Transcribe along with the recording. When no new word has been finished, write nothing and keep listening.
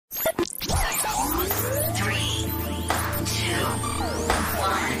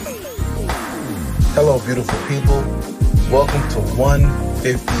Hello, beautiful people. Welcome to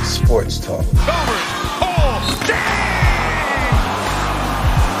 150 Sports Talk. Oh, damn!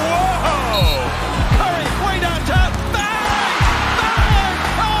 Whoa! Curry way downtown. Bang!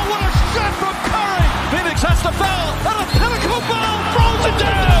 Oh, what a shot from Curry! Phoenix has to foul, and a pinnacle ball throws it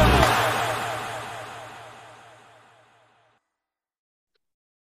down!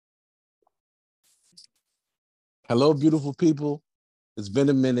 Hello, beautiful people. It's been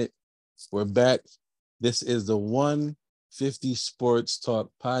a minute. We're back. This is the 150 Sports Talk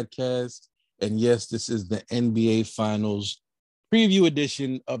podcast. And yes, this is the NBA Finals preview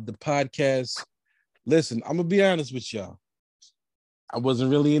edition of the podcast. Listen, I'm going to be honest with y'all. I wasn't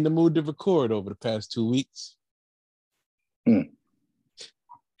really in the mood to record over the past 2 weeks. I've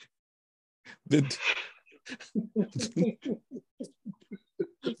been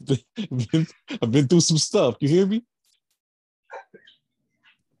through some stuff. You hear me?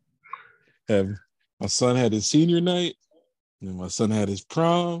 My son had his senior night, and my son had his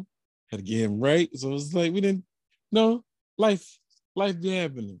prom. Had to get him right, so it was like we didn't. No, life be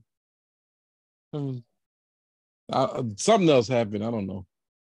happening. Something else happened. I don't know.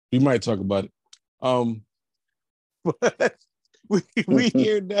 We might talk about it. But we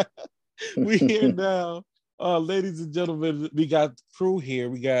here now. We here now. Ladies and gentlemen, we got the crew here.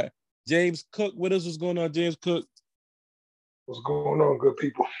 We got James Cook with us. What's going on, James Cook? What's going on, good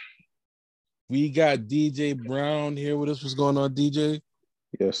people? We got DJ Brown here with us. What's going on, DJ?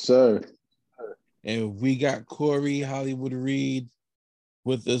 Yes, sir. And we got Corey Hollywood Reed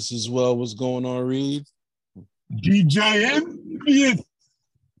with us as well. What's going on, Reed? DJ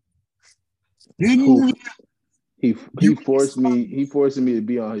He forced me. He forced me to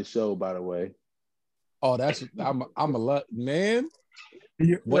be on his show. By the way. Oh, I'm a lot, man.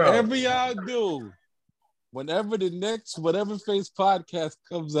 Whatever y'all do, whenever the next Whatever Face podcast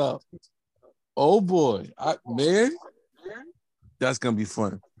comes out, oh boy, man, that's gonna be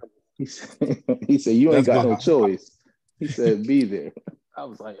fun. He said you ain't got no choice. He said be there. I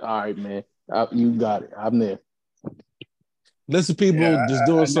was like, all right, man, you got it. I'm there. Listen, people, just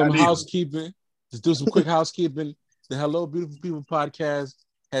doing some housekeeping. Just do some quick housekeeping. The Hello Beautiful People podcast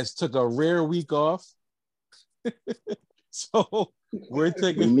has took a rare week off. So we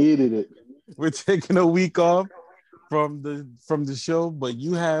needed it. We're taking a week off from the show, but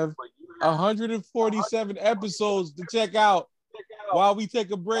you have 147 episodes to check out while we take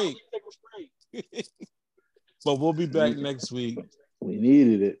a break. But we'll be back next week. We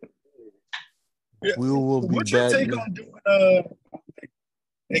needed it. Yeah. We will be What's back. Your take on doing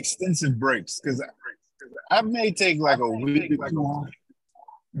extensive breaks? Because I may take like a week or two,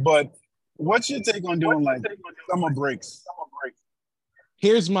 but what's your take on doing like summer breaks?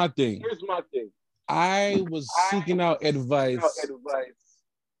 Here's my thing. I was seeking out advice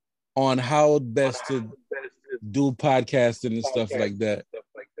on how best to do podcasting and stuff like that.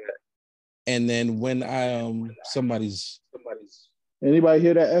 And then when somebody's anybody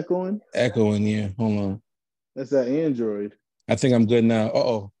hear that echoing? Echoing, yeah. Hold on. That's that Android. I think I'm good now.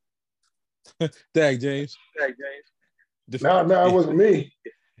 Uh-oh. Dag, James. No, it wasn't me.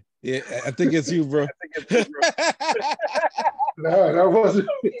 Yeah, I think it's you, bro. No, that wasn't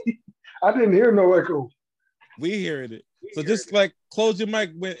me. I didn't hear no echo. We hearing it. So just like close your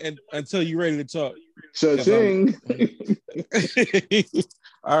mic until you're ready to talk. Cha-ching.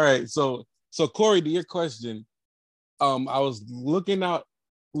 All right. So Corey, to your question, I was looking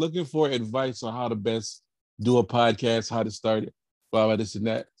for advice on how to best do a podcast, how to start it, blah, blah, this and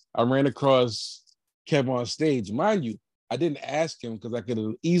that. I ran across Kevin on Stage. Mind you, I didn't ask him because I could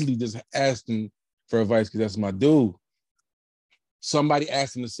have easily just asked him for advice because that's my dude. Somebody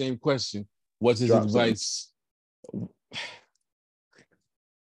asked him the same question. What's his advice?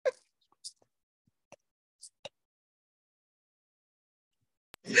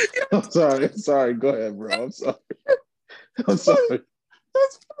 I'm sorry. Go ahead, bro. I'm sorry. That's funny.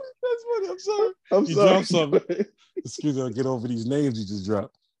 I'm sorry. You dropped something. Excuse me, I'll get over these names you just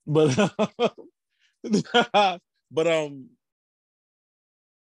dropped. But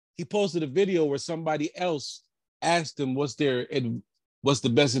he posted a video where somebody else asked him what's the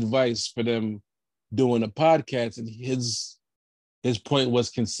best advice for them doing a podcast, and his point was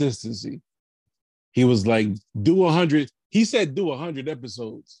consistency. He was like, do 100. He said do 100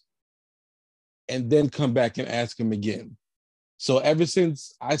 episodes and then come back and ask him again. So ever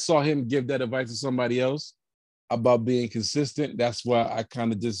since I saw him give that advice to somebody else about being consistent, that's why I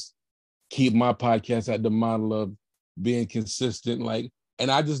kind of just keep my podcast at the model of being consistent. Like,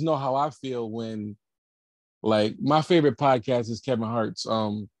 and I just know how I feel when, like, my favorite podcast is Kevin Hart's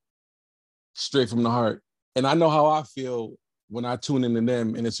Straight from the Heart. And I know how I feel when I tune into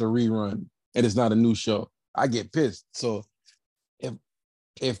them and it's a rerun. and it's not a new show, I get pissed. So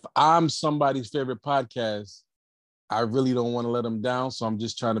if I'm somebody's favorite podcast, I really don't want to let them down. So I'm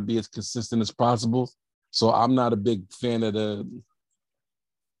just trying to be as consistent as possible. So I'm not a big fan of the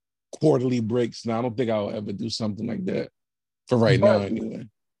quarterly breaks. Now, I don't think I'll ever do something like that for right now anyway.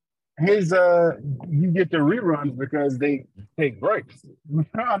 You get the reruns because they take breaks.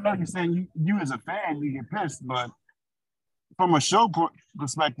 I know you're saying you as a fan, you get pissed, but from a show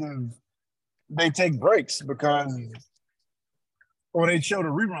perspective, they take breaks or they show the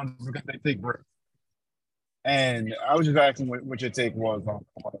reruns because they take breaks. And I was just asking what your take was on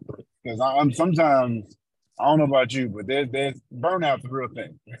it. Because I'm sometimes, I don't know about you, but there's burnout's a real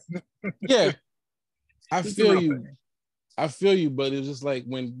thing. Yeah. I feel you, but it's just like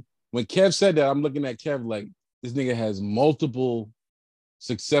when Kev said that, I'm looking at Kev like this nigga has multiple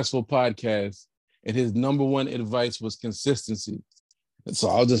successful podcasts, and his number one advice was consistency. And so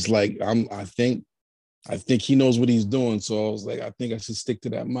I was just like, I think he knows what he's doing. So I was like, I think I should stick to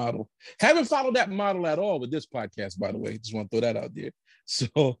that model. Haven't followed that model at all with this podcast, by the way. Just want to throw that out there.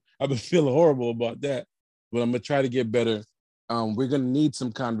 So I've been feeling horrible about that, but I'm going to try to get better. We're going to need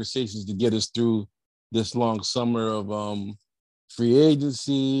some conversations to get us through this long summer of free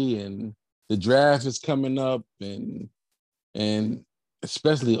agency, and the draft is coming up, and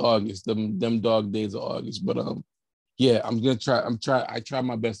especially August, them dog days of August. But yeah, I'm going to try. I try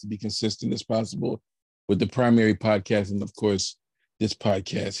my best to be consistent as possible with the primary podcast and, of course, this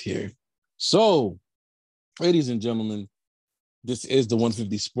podcast here. So, ladies and gentlemen, this is the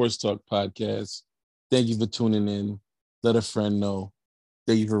 150 Sports Talk podcast. Thank you for tuning in. Let a friend know.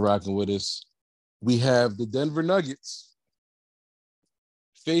 Thank you for rocking with us. We have the Denver Nuggets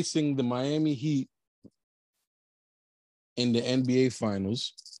facing the Miami Heat in the NBA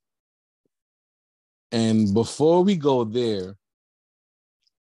Finals. And before we go there,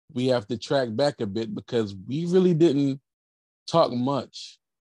 we have to track back a bit because we really didn't talk much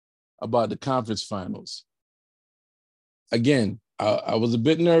about the conference finals. Again, I was a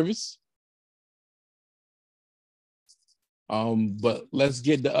bit nervous. But let's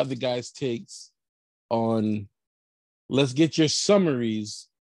get the other guys' takes on, let's get your summaries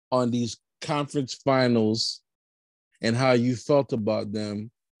on these conference finals and how you felt about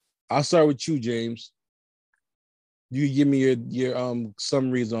them. I'll start with you, James. You give me your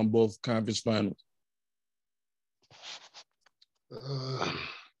summaries on both conference finals.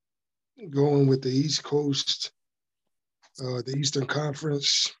 Going with the East Coast, the Eastern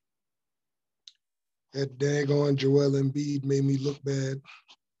Conference. That daggone Joel Embiid made me look bad.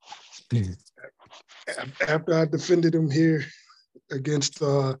 After I defended him here against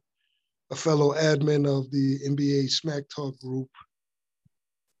a fellow admin of the NBA Smack Talk group,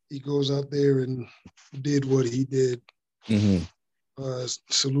 he goes out there and did what he did. Mm-hmm.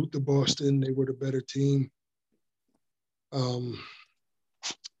 Salute to Boston. They were the better team.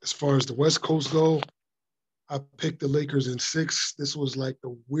 As far as the West Coast go, I picked the Lakers in 6. This was like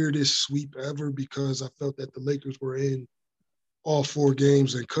the weirdest sweep ever because I felt that the Lakers were in all 4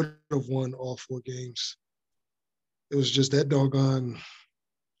 games and could have won all 4 games. It was just that doggone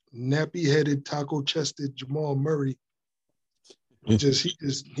nappy-headed, taco-chested Jamal Murray. He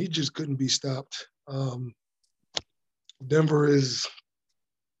just couldn't be stopped. Denver is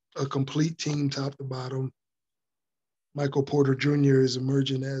a complete team, top to bottom. Michael Porter Jr. is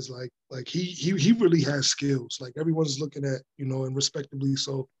emerging as like he really has skills. Like everyone's looking at, and respectably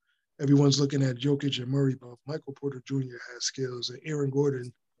so, everyone's looking at Jokic and Murray, but Michael Porter Jr. has skills. And Aaron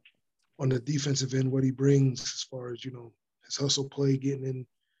Gordon on the defensive end, what he brings as far as, his hustle play, getting in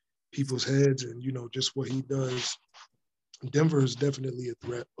people's heads and, just what he does. Denver is definitely a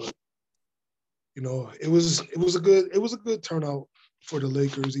threat, but it was a good turnout for the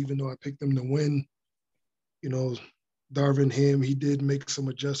Lakers, even though I picked them to win. Darvin Ham, he did make some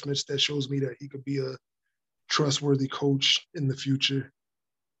adjustments that shows me that he could be a trustworthy coach in the future.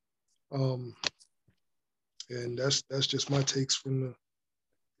 And that's just my takes from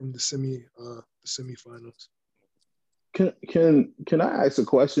the semifinals. Can I ask a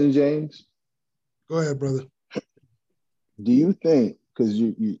question, James? Go ahead, brother. Do you think, because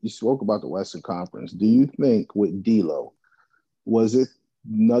you spoke about the Western Conference, do you think with D'Lo, was it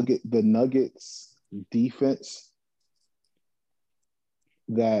the Nuggets defense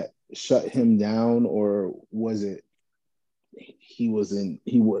that shut him down, or was it he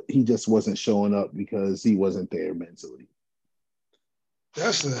just wasn't showing up because he wasn't there mentally?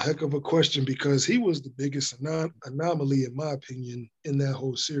 That's a heck of a question because he was the biggest anomaly, in my opinion, in that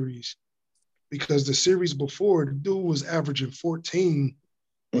whole series. Because the series before, the dude was averaging 14,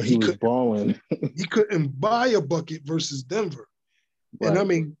 but he couldn't buy a bucket versus Denver. Right. And I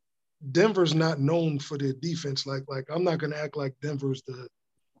mean, Denver's not known for their defense. Like I'm not gonna act like Denver's the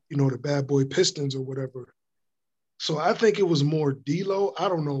bad boy Pistons or whatever. So I think it was more D'Lo. I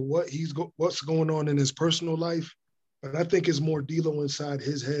don't know what's going on in his personal life, but I think it's more D'Lo inside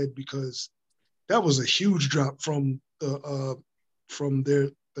his head because that was a huge drop from the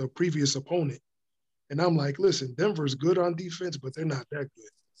previous opponent. And I'm like, listen, Denver's good on defense, but they're not that good.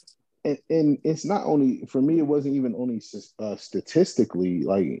 And it's not only for me. It wasn't even only statistically.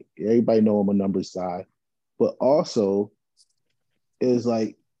 Like everybody know I'm a numbers guy, but also is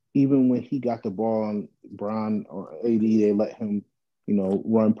like even when he got the ball on Bron or AD, they let him,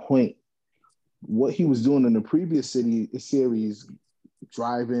 run point. What he was doing in the previous series,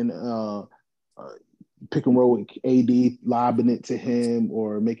 driving, pick and roll with AD, lobbing it to him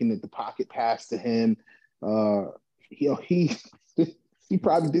or making it the pocket pass to him. He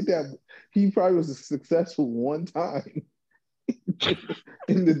probably did that. He probably was successful one time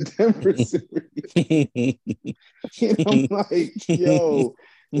in the Denver series. And I'm like, yo,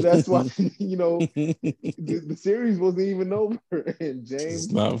 that's why, the series wasn't even over. And James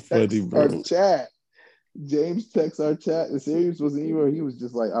it's not funny, bro. Our chat. James texts our chat. The series wasn't even. He was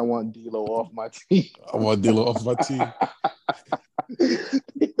just like, I want D'Lo off my team. I want D'Lo off my team.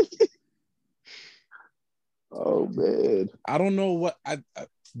 Oh man, I don't know what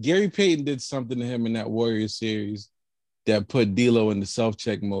Gary Payton did something to him in that Warriors series that put D'Lo in the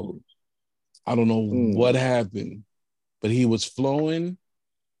self-check mode. I don't know what happened, but he was flowing.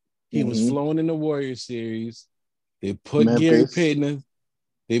 He was flowing in the Warriors series. They put Memphis. Gary Payton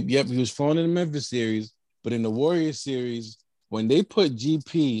he was flowing in the Memphis series, but in the Warriors series, when they put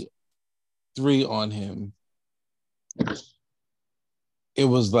GP 3 on him, it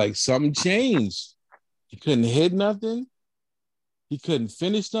was like something changed. He couldn't hit nothing. He couldn't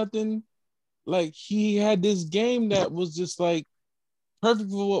finish nothing. Like he had this game that was just like perfect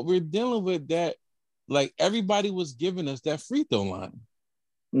for what we're dealing with, that like everybody was giving us that free throw line.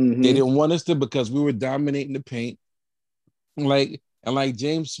 They didn't want us to because we were dominating the paint. Like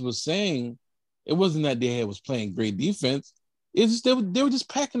James was saying, it wasn't that they was playing great defense. It's just they were just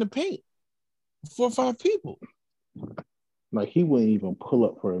packing the paint. 4 or 5 people. Like he wouldn't even pull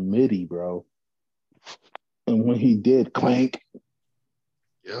up for a midi, bro. And when he did, clank.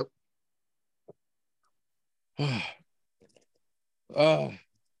 Yep.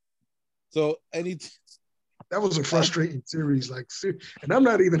 So that was a frustrating series, and I'm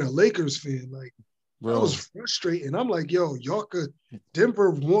not even a Lakers fan. Like, bro, that was frustrating. I'm like, yo,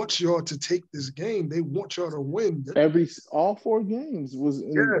 Denver wants y'all to take this game. They want y'all to win. All 4 games was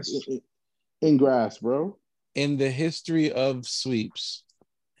in grass, bro. In the history of sweeps,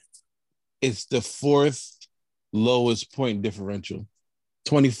 it's the 4th lowest point differential,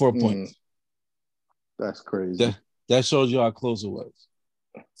 24 points. That's crazy. That shows you how close it was.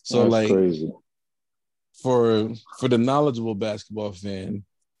 So that's crazy. For the knowledgeable basketball fan,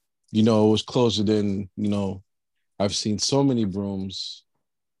 it was closer than, I've seen so many brooms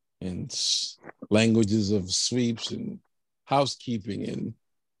and languages of sweeps and housekeeping and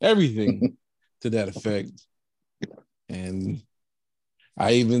everything to that effect. And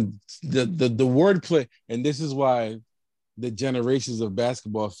I even, the wordplay, and this is why the generations of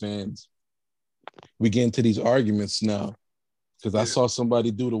basketball fans, we get into these arguments now. Because I saw somebody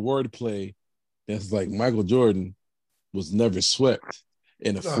do the wordplay that's like Michael Jordan was never swept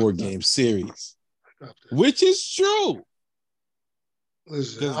in a 4-game series, which is true.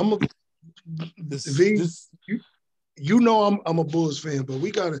 Listen, I'm a Bulls fan, but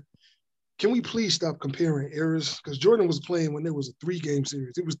can we please stop comparing eras? Because Jordan was playing when there was a 3-game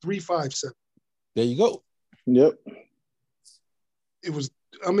series. It was 3-5-7. There you go. Yep. It was.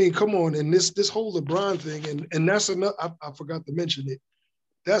 I mean, come on, and this whole LeBron thing, and that's another. I forgot to mention it.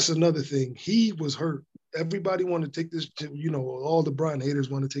 That's another thing. He was hurt. Everybody wanted to take this. All the LeBron haters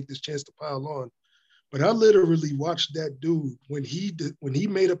want to take this chance to pile on. But I literally watched that dude when he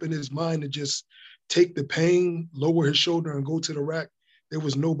made up in his mind to just take the pain, lower his shoulder, and go to the rack. There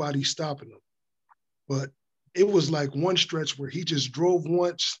was nobody stopping him. But it was like one stretch where he just drove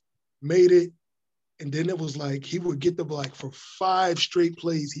once, made it. And then it was like he would get for 5 straight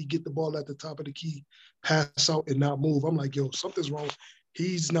plays, he'd get the ball at the top of the key, pass out, and not move. I'm like, yo, something's wrong.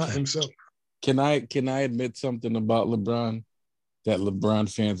 He's not himself. Can I admit something about LeBron that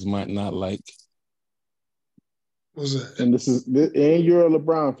LeBron fans might not like? What's that? And you're a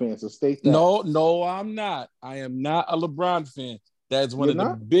LeBron fan, so state that. No, I'm not. I am not a LeBron fan. That is one of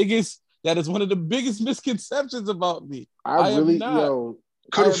the biggest misconceptions about me. I really, am not. yo.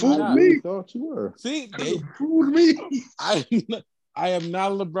 Could have fooled me. Thought you were. See, they fooled me. I am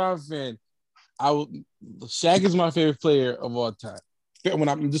not a LeBron fan. Shaq is my favorite player of all time. when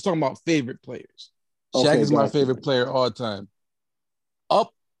I'm just talking about favorite players. Shaq Okay, is my gotcha. favorite player all time.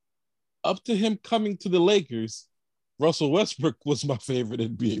 Up to him coming to the Lakers, Russell Westbrook was my favorite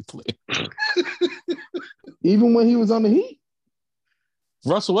NBA player. Even when he was on the Heat?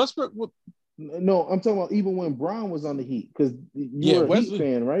 Russell Westbrook, No, I'm talking about even when Bron was on the Heat, because you were a Heat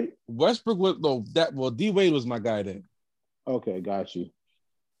fan, right? Westbrook was D Wade was my guy then. Okay, got you.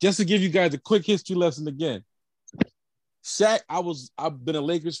 Just to give you guys a quick history lesson again. Shaq, I've been a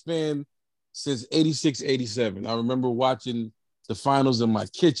Lakers fan since 86, 87. I remember watching the finals in my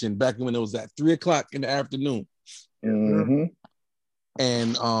kitchen back when it was at 3:00 in the afternoon. Mm-hmm.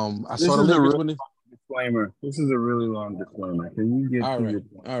 And I saw the Lakers winning. Disclaimer. This is a really long disclaimer. Can you get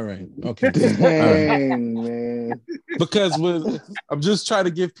all right. Okay. Dang, man. Because I'm just trying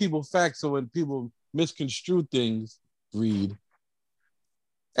to give people facts, so when people misconstrue things, read.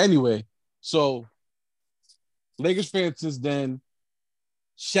 Anyway, so Lakers fans since then,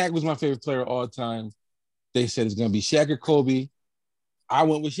 Shaq was my favorite player of all time. They said it's gonna be Shaq or Kobe. I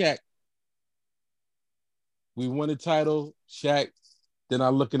went with Shaq. We won the title, Shaq. Then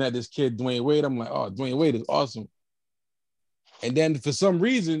I'm looking at this kid, Dwayne Wade. I'm like, oh, Dwayne Wade is awesome. And then for some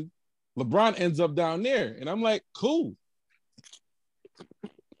reason, LeBron ends up down there. And I'm like, cool.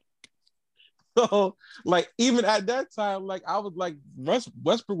 So, like, even at that time, like, I was like,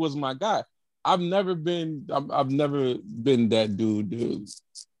 Westbrook was my guy. I've never been that dude.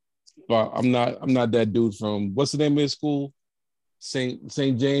 But I'm not that dude from, what's the name of his school? St.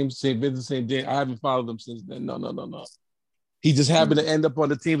 James, St. Vincent, St. James. I haven't followed them since then. No. He just happened to end up on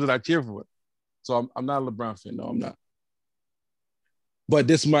the teams that I cheer for. So I'm not a LeBron fan. No, I'm not. But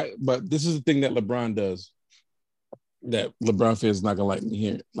this is the thing that LeBron does that LeBron fans not gonna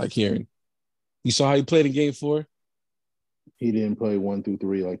like hearing. You saw how he played in Game 4? He didn't play 1 through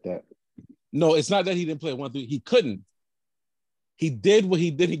 3 like that. No, it's not that he didn't play 1 through. He couldn't. He did what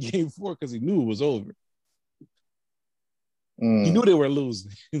he did in Game 4 because he knew it was over. He knew they were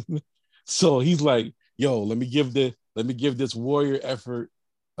losing. So he's like, yo, let me give this warrior effort.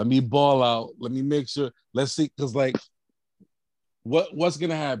 Let me ball out. Let me make sure. Let's see. Because, like, what's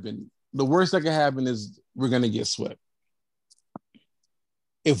going to happen? The worst that can happen is we're going to get swept.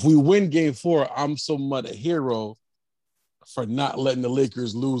 If we win Game 4, I'm somewhat a hero for not letting the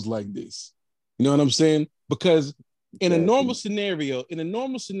Lakers lose like this. You know what I'm saying? Because in a normal scenario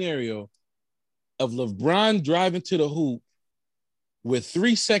of LeBron driving to the hoop with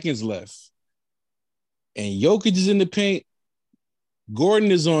 3 seconds left, and Jokic is in the paint,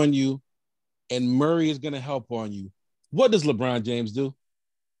 Gordon is on you, and Murray is going to help on you. What does LeBron James do?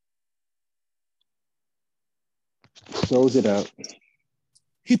 Throws it out.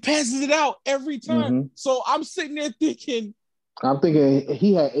 He passes it out every time. Mm-hmm. So I'm sitting there thinking. I'm thinking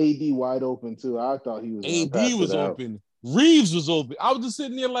he had AD wide open too. I thought he was AD was open. Reeves was open. I was just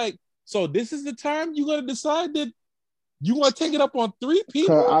sitting there like, so this is the time you're going to decide that you want to take it up on 3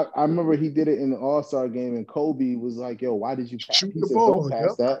 people? I remember he did it in the All-Star game, and Kobe was like, yo, why did you pass? Shoot the ball. Don't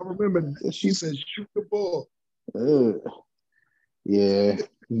pass that. I remember she said, shoot the ball. Yeah.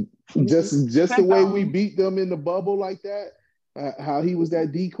 Just the way we beat them in the bubble like that, how he was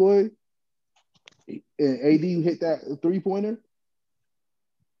that decoy, and AD hit that three-pointer.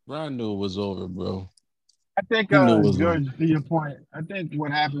 Ron knew it was over, bro. I think, George, to your point, I think what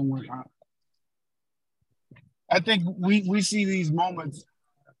happened was, I think we see these moments.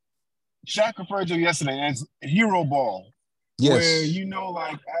 Shaq referred to yesterday as hero ball, where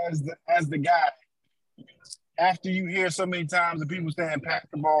like as the guy, after you hear so many times the people saying pass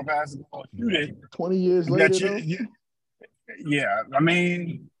the ball, shoot it. 20 years later, yeah. I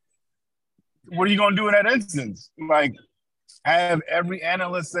mean, what are you gonna do in that instance? Like, have every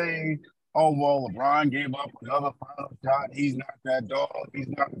analyst say, "Oh well, LeBron gave up another final shot. He's not that dog. He's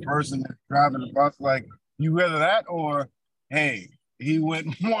not the person that's driving the bus." Like, you rather that, or hey, he went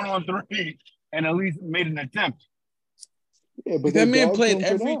 1-on-3 and at least made an attempt. Yeah, but that man played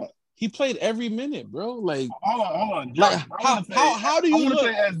every minute, bro. Like, hold on. Like, how do you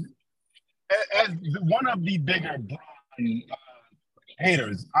look as one of the bigger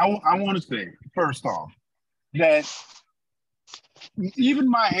haters? I want to say first off that even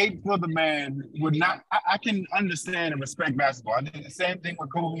my hate for the man would not. I can understand and respect basketball. I did the same thing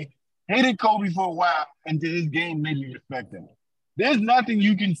with Kobe. Hated Kobe for a while until his game made me respect him. There's nothing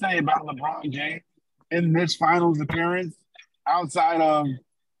you can say about LeBron James in this finals appearance outside of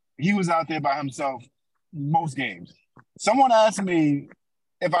he was out there by himself most games. Someone asked me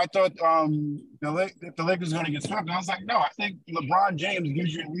if I thought the Lakers were going to get swept. And I was like, no, I think LeBron James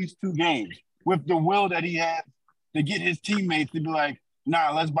gives you at least 2 games with the will that he has to get his teammates to be like,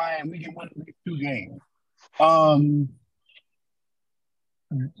 nah, let's buy it. We can win at least 2 games.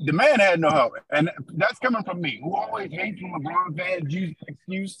 the man had no help. And that's coming from me, who always hates when LeBron fans use the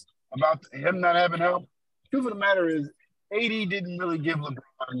excuse about him not having help. Truth of the matter is, AD didn't really give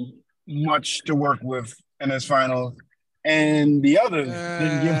LeBron much to work with in his finals, and the others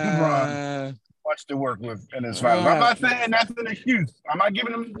didn't give LeBron much to work with in his finals. I'm not saying that's an excuse. I'm not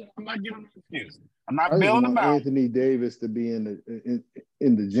giving him an excuse. I'm not bailing him out. Anthony Davis to be in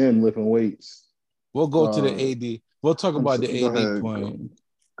the gym lifting weights. We'll go to the AD. We'll talk about the AD point.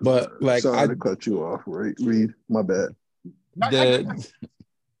 But like, sorry to cut you off, Reed. My bad. That's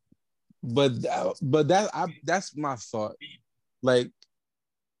my thought. Like,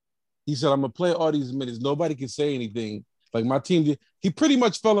 he said, I'm gonna play all these minutes. Nobody can say anything. Like, my team, he pretty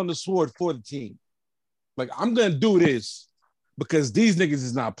much fell on the sword for the team. Like, I'm gonna do this because these niggas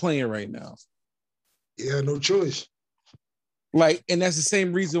is not playing right now. Yeah, no choice. Like, and that's the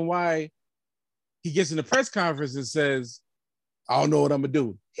same reason why he gets in the press conference and says, I don't know what I'm gonna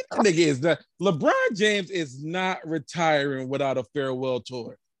do. That nigga is not. LeBron James is not retiring without a farewell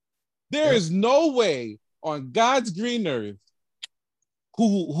tour. There is no way on God's green earth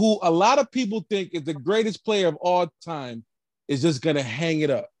who a lot of people think is the greatest player of all time is just gonna hang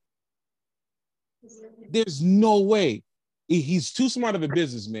it up. There's no way. He's too smart of a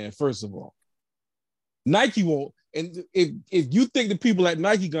businessman, first of all. Nike won't. And if you think the people at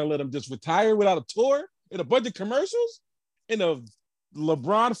Nike gonna let him just retire without a tour and a bunch of commercials and a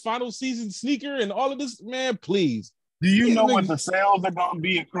LeBron final season sneaker and all of this, man, please. Do you know what the sales are gonna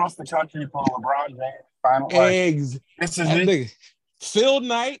be across the country for LeBron James final? Eggs. This is it. Phil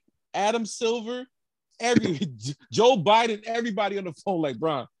Knight, Adam Silver, Joe Biden, everybody on the phone like,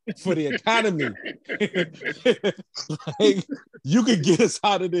 Bron, for the economy. Like, you could get us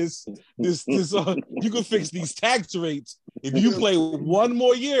out of this. You can fix these tax rates. If you play one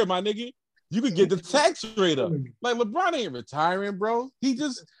more year, my nigga, you could get the tax rate up. Like, LeBron ain't retiring, bro. He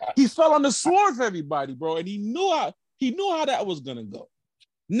fell on the sword for everybody, bro. And he knew how that was gonna go.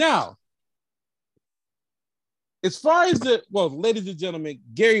 Now, as far as ladies and gentlemen,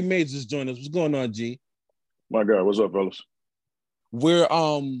 Gary Mays just joined us. What's going on, G? My God, what's up, fellas? We're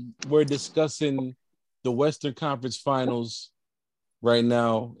discussing the Western Conference Finals right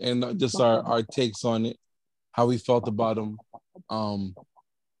now, and just our takes on it, how we felt about them.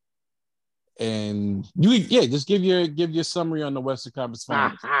 And just give your summary on the Western Conference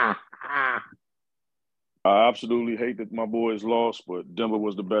Finals. I absolutely hate that my boys lost, but Denver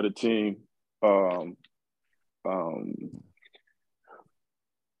was the better team.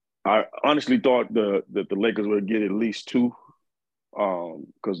 I honestly thought that the Lakers would get at least two,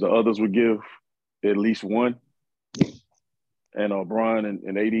 because the others would give at least one, and Brian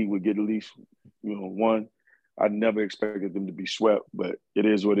and AD would get at least one. I never expected them to be swept, but it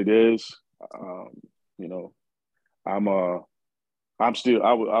is what it is. I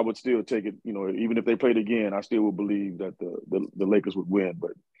would still take it. Even if they played again, I still would believe that the Lakers would win.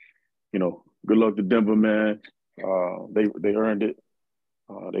 But good luck to Denver, man. They earned it.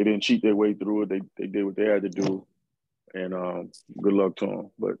 They didn't cheat their way through it. They did what they had to do, and good luck to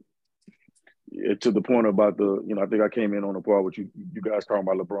them. But to the point about I think I came in on the part with you guys talking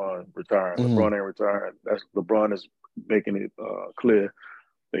about LeBron retiring. Mm-hmm. LeBron ain't retiring. That's LeBron is making it clear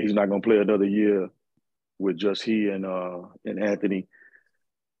that he's not going to play another year with just he and Anthony.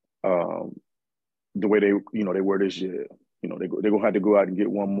 The way they were this year, they're gonna have to go out and get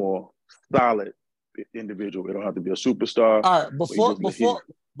one more solid individual. It don't have to be a superstar. All right,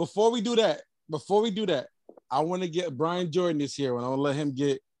 before we do that, I want to get Brian Jordan this year, and I want to let him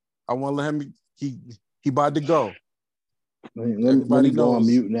he about to go. Let me go on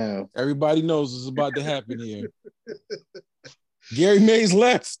mute now. Everybody knows what's about to happen here. Gary Mays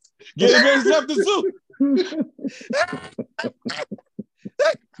left. Gary Mays left the zoo.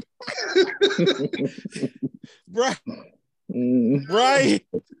 Brian.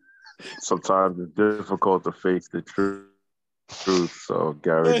 Sometimes it's difficult to face the truth, so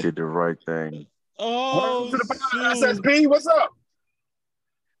Gary did the right thing. Oh, SSP, what's up?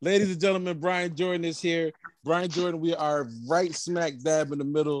 Ladies and gentlemen, Brian Jordan is here. Brian Jordan, we are right smack dab in the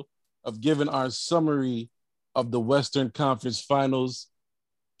middle of giving our summary of the Western Conference Finals.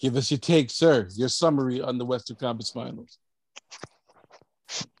 Give us your take, sir. Your summary on the Western Conference Finals.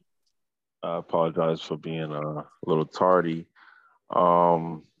 I apologize for being a little tardy.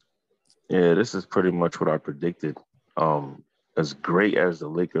 This is pretty much what I predicted. As great as the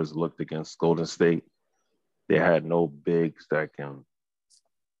Lakers looked against Golden State, they had no bigs that can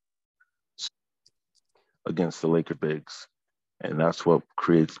against the Laker bigs. And that's what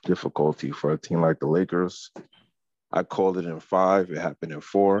creates difficulty for a team like the Lakers. I called it in 5. It happened in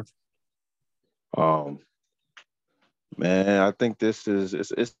 4. Man, I think this is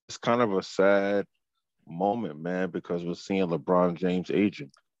it's kind of a sad moment, man, because we're seeing LeBron James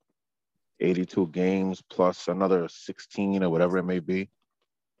aging. 82 games plus another 16 or whatever it may be.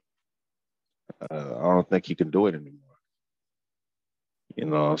 I don't think he can do it anymore.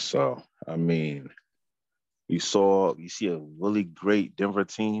 So I mean, you see a really great Denver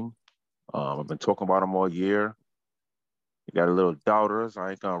team. I've been talking about them all year. You got a little doubters.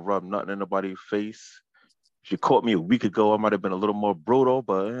 I ain't gonna rub nothing in nobody's face. If you caught me a week ago, I might have been a little more brutal,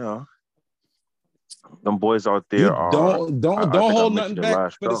 but them boys out there You are. don't I hold nothing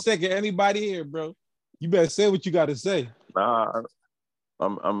back for the show. sake of anybody here, bro. You better say what you got to say. Nah,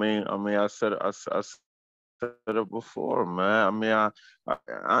 I mean, I said it before, man. I mean,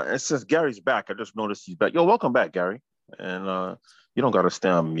 and since Gary's back, I just noticed he's back. Yo, welcome back, Gary. And you don't got to stay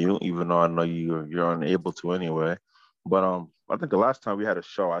on mute, even though I know you're unable to anyway. But I think the last time we had a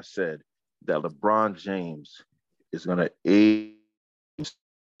show, I said that LeBron James is gonna age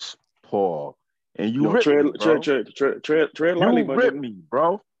Paul, and you ripped me, bro. Tread lightly, my ripped nigga. me,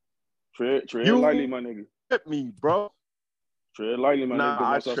 bro. Tread lightly, my nigga. Ripped me, bro. Tread lightly, my nigga.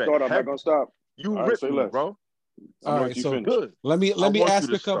 Once I tread start, I'm not gonna stop. You All ripped right, me, bro. All right, so good. Let me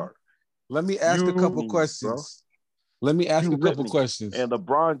ask a couple. Let me ask a couple questions. Bro. Let me ask a couple questions. And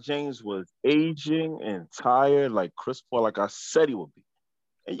LeBron James was aging and tired like Chris Paul, like I said he would be.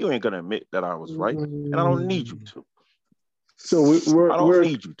 And you ain't gonna admit that I was right, and I don't need you to. So I don't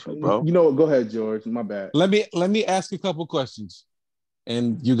need you to, bro. You know what? Go ahead, George. My bad. Let me ask a couple questions,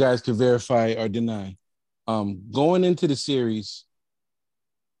 and you guys can verify or deny. Going into the series,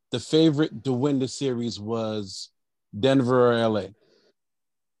 the favorite to win the series was Denver or LA.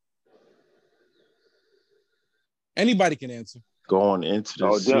 Anybody can answer. Going into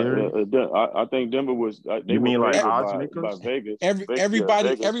the series, I think Denver was. You mean like odds makers? By Vegas.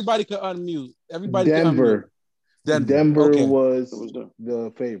 Everybody can unmute. Everybody can unmute. Denver was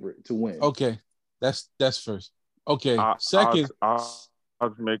the favorite to win. Okay, that's first. Okay, second. Odds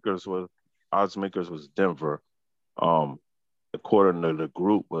makers was Denver. According to the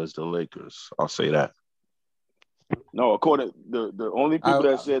group was the Lakers. I'll say that. No, according the only people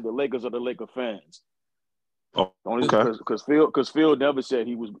that said the Lakers are the Laker fans. Oh, only because Phil never said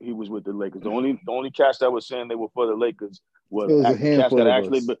he was with the Lakers. The only cast that was saying they were for the Lakers was a handful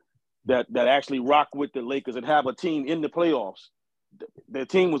that actually rock with the Lakers and have a team in the playoffs. Their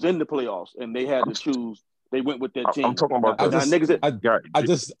team was in the playoffs and they had to choose. They went with their team. I'm talking about I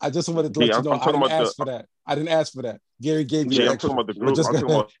just wanted to let you know I didn't ask for that. I didn't ask for that. Gary gave me I'm talking about the group. I'm talking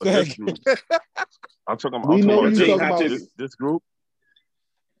about this group. I'm talking about this group.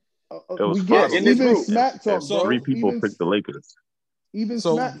 It was five. In this group. Smack talk, so three people picked the Lakers.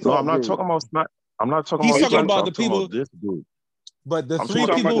 Smack talk. No, I'm not talking about Smack. I'm not talking about. He's talking about the people. This group. But the I'm three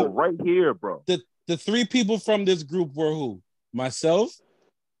people right here, bro. The three people from this group were who? Myself,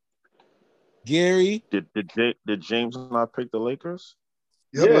 Gary. Did James not pick the Lakers?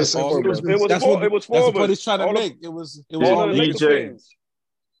 Yeah, it was four of us. That's the point he's trying to make. It was all Lakers fans.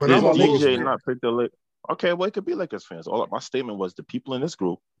 But did DJ not pick the Lakers? Okay, well, it could be Lakers fans. My statement was the people in this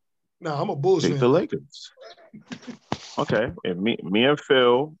group. No, I'm a Bulls fan. Pick the Lakers. Okay, and me and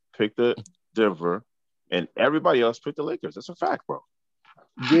Phil picked the Denver, and everybody else picked the Lakers. That's a fact, bro.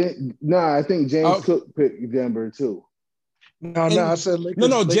 I think James Cook picked Denver too. No, I said Lakers.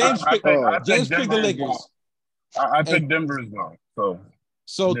 No, James picked the Lakers. I picked Denver as well.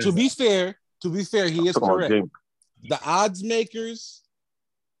 So to be fair, he is correct. The odds makers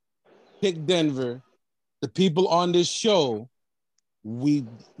picked Denver. The people on this show, we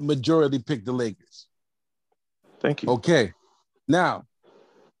majority picked the Lakers. Thank you. Okay. Now,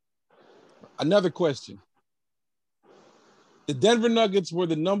 another question. The Denver Nuggets were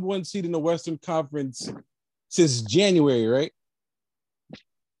the number 1 seed in the Western Conference since January, right?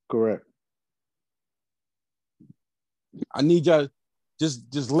 Correct. I need y'all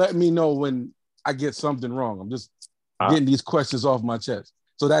just let me know when I get something wrong. I'm just getting these questions off my chest.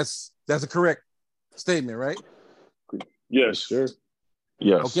 So that's a correct statement, right? Yes, sure.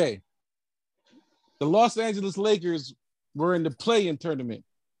 Yes. Okay. The Los Angeles Lakers were in the play-in tournament.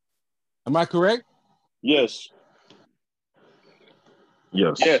 Am I correct? Yes.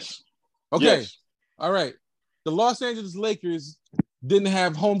 Yes. Yes. Okay. Yes. All right. The Los Angeles Lakers didn't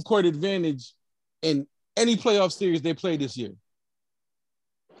have home court advantage in any playoff series they played this year.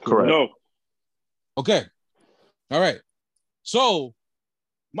 Correct. No. Okay. All right. So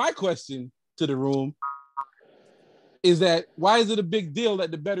my question to the room is that why is it a big deal that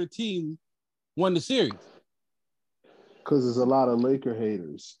the better team won the series? Because there's a lot of Laker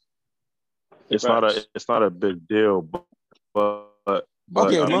haters. It's not a big deal, but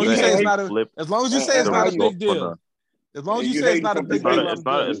okay, as long as you say it's not a big deal. As long as And you you say it's hating not a from big the deal, gate. I'm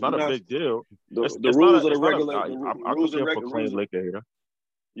good. It's not a Not- big deal. The It's rules not of the not regulation. I'm Rules here and for playing Laker hater.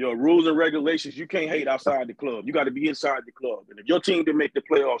 rules and regulations. You can't hate outside the club. You got to be inside the club. And if your team didn't make the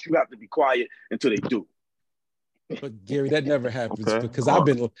playoffs, you have to be quiet until they do. But Gary, that never happens Okay. because I've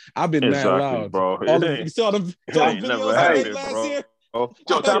been mad Exactly, loud. bro. You saw them It ain't never videos I made happened, last bro. year? Oh,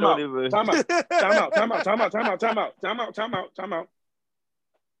 Yo, you time don't out. even- Time out.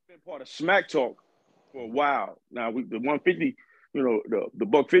 Been part of Smack Talk for a while. Now the 150, the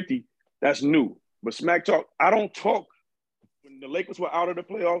buck 50, that's new. But Smack Talk, I don't talk when the Lakers were out of the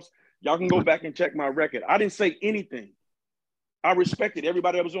playoffs. Y'all can go back and check my record. I didn't say anything. I respected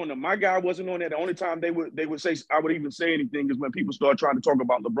everybody that was on there. My guy wasn't on there. The only time they would say I would even say anything is when people start trying to talk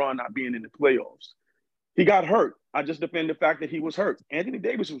about LeBron not being in the playoffs. He got hurt. I just defend the fact that he was hurt. Anthony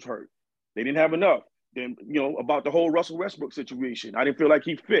Davis was hurt. They didn't have enough. Then, about the whole Russell Westbrook situation. I didn't feel like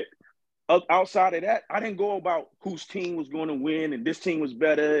he fit. Outside of that, I didn't go about whose team was going to win and this team was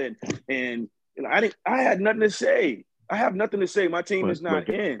better. And I had nothing to say. I have nothing to say. My team is not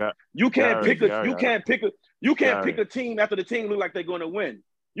in. You can't pick a team after the team look like they're going to win.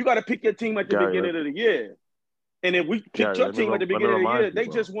 You got to pick your team at the beginning of the year. And if we picked your team at the beginning of the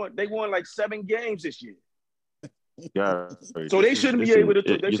year, they won like 7 games this year. Yeah. So they shouldn't be able to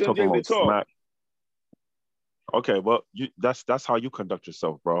talk. They shouldn't be able to talk. Smack. Okay, well, that's how you conduct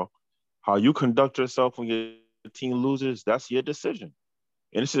yourself, bro. How you conduct yourself when your team loses, that's your decision.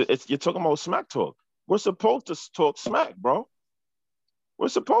 And you're talking about smack talk. We're supposed to talk smack, bro. We're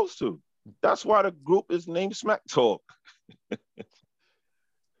supposed to. That's why the group is named Smack Talk.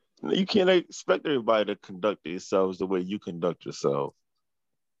 You can't expect everybody to conduct themselves the way you conduct yourself,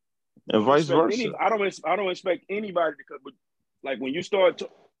 and vice versa. I don't expect anybody to, but like when you start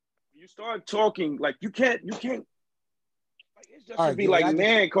talking, like you can't. Like, it's just to be like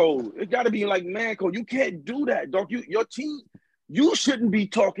man code. It got to be like man code. You can't do that, dog. Your team, you shouldn't be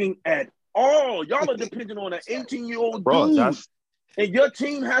talking at all. Y'all are dependent on an 18-year-old dude, and your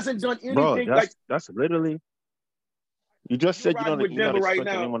team hasn't done anything. Bro, that's literally. You just said you don't expect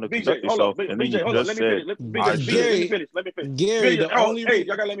anyone to conduct yourself, and then you just said, let me finish. Gary, y'all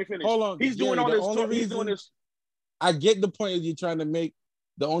gotta let me finish. Hold on. He's doing all this. He's doing this. I get the point that you're trying to make.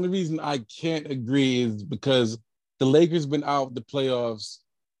 The only reason I can't agree is because the Lakers been out of the playoffs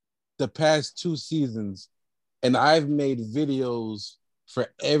the past 2 seasons, and I've made videos for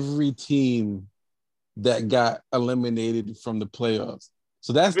every team that got eliminated from the playoffs.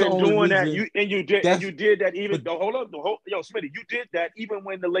 So that's the only reason. That. You did that even. Smitty, you did that even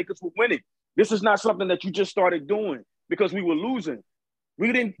when the Lakers were winning. This is not something that you just started doing because we were losing.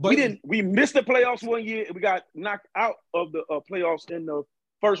 We missed the playoffs one year. We got knocked out of the playoffs in the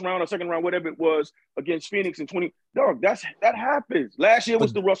first round or second round, whatever it was, against Phoenix in 20. Dog, that happens. Last year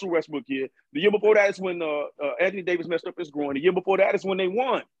was the Russell Westbrook year. The year before that is when Anthony Davis messed up his groin. The year before that is when they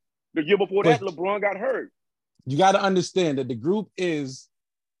won. The year before that, LeBron got hurt. You got to understand that the group is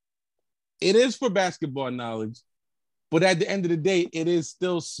for basketball knowledge, but at the end of the day, it is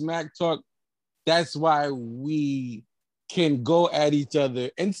still smack talk. That's why we can go at each other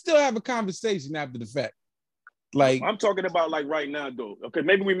and still have a conversation after the fact. Like I'm talking about like right now, though. Okay,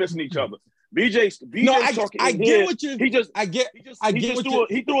 maybe we're missing each other. BJ talking. I get what you.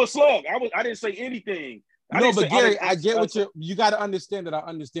 He threw a slug. I didn't say anything. Gary, I get what you got to understand that I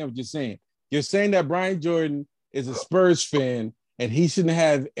understand what you're saying. You're saying that Brian Jordan is a Spurs fan and he shouldn't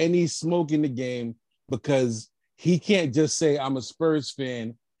have any smoke in the game because he can't just say I'm a Spurs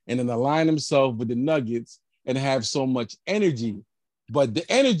fan and then align himself with the Nuggets and have so much energy. But the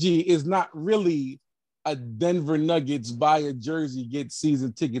energy is not really a Denver Nuggets buy a jersey, get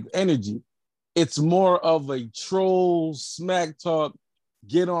season ticket energy. It's more of a troll, smack talk,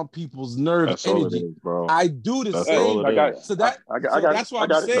 get on people's nerves energy. Is, bro. I do the same. I got it. So that's why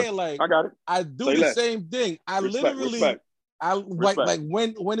I'm saying, like, I got it. I do the same thing. I literally, like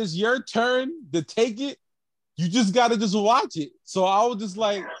when it's your turn to take it, you just gotta just watch it. So I was just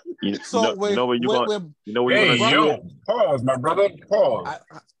like, pause, my brother, pause.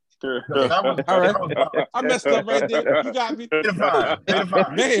 All right, I messed up right there. You got me. 85.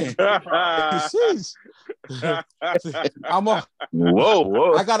 Man, I'm on.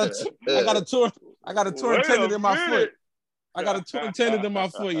 Whoa! I got a torn tendon in my foot. I got a torn tendon in my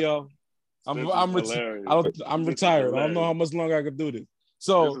foot, yo. I'm retired. I don't know how much longer I can do this.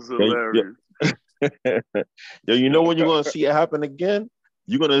 So this is hilarious. Yo, you know when you're gonna see it happen again?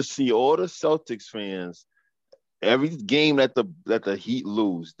 You're gonna see all the Celtics fans. Every game that the Heat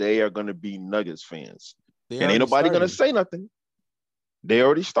lose, they are gonna be Nuggets fans, and ain't nobody gonna say nothing. They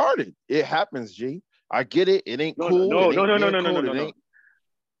already started. It happens, G. I get it. It ain't cool. No.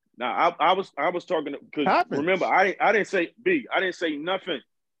 Now I was talking because Happens. remember I didn't say B. I didn't say nothing.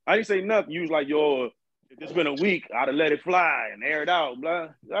 I didn't say nothing. You was like, yo, if it's been a week, I'd have let it fly and air it out, blah.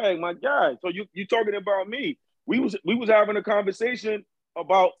 Hey, my God. So you talking about me. We was having a conversation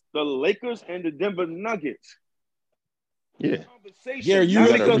about the Lakers and the Denver Nuggets. Yeah. Gary, you Not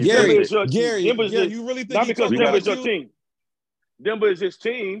really because Gary, Denver is your team. Gary, Denver's Gary, just- you really think not he because talking Denver about is your you? team. Denver is his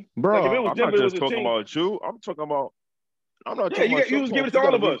team. Bro, Like if it was I'm Denver, not it was just his talking team. about you. I'm talking about. I'm not Yeah, talking about you your was fault. giving it to You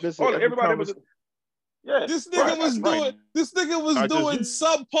all gotta of us. revisit every Everybody was. Yeah. This nigga was doing. This nigga was I just- doing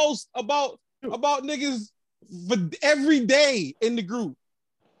sub posts about niggas for every day in the group,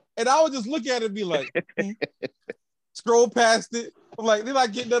 and I would just look at it and be like, scroll past it. I'm like, they're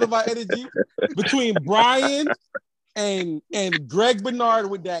not getting none of my energy. Between Brian and Greg Bernard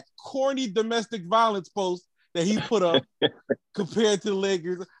with that corny domestic violence post that he put up compared to the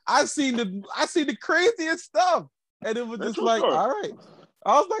Lakers, I seen the craziest stuff, and it was just like, all right.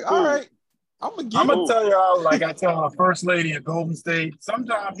 I was like, all right, I'm gonna tell y'all, like I tell our first lady at Golden State,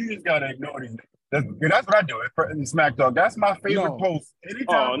 sometimes you just gotta ignore these. That's what I do in Smack Talk. That's my favorite post.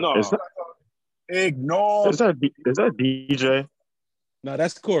 Anytime. Oh no. Ignore. Is that DJ? No,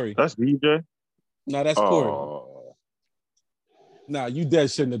 that's Corey. That's DJ. No, that's Corey. Nah, you dead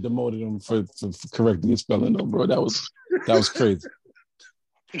shouldn't have demoted him for correcting your spelling, though, bro. That was crazy.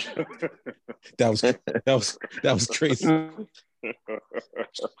 that was crazy.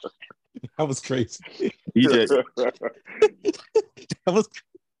 That was crazy. DJ. That was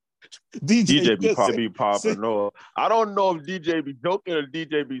DJ be popping off. I don't know if DJ be joking or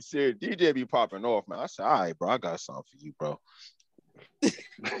DJ be serious. DJ be popping off, man. I said, all right, bro, I got something for you, bro.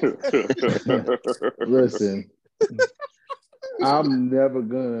 Listen, I'm never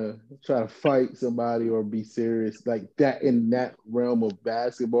gonna try to fight somebody or be serious like that in that realm of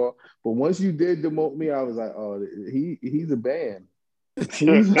basketball. But once you did demote me, I was like, oh, he's a band. He's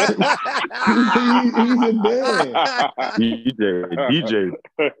a band. DJ.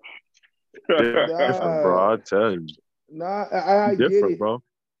 Different, bro. I tell you. Nah, I get it, bro.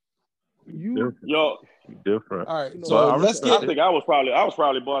 You different. All right, so I think I was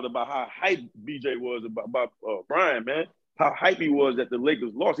probably bothered by how hype BJ was about Brian, man. How hype he was that the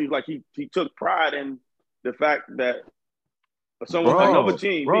Lakers lost. He's like he took pride in the fact that someone another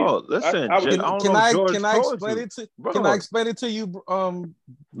team. Bro, listen. Can I explain it to you?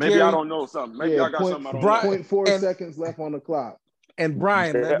 Maybe Gary? I don't know something. Maybe I got something I don't know. 0.4 seconds left on the clock. And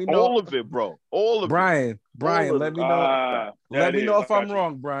Brian, let me know all of it, bro. All of Brian, it. Brian, let me know. Let me know if I'm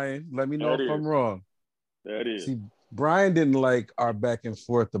wrong, Brian. Let me know if I'm wrong. That is. See, Brian didn't like our back and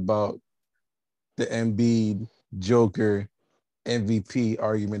forth about the Embiid Joker MVP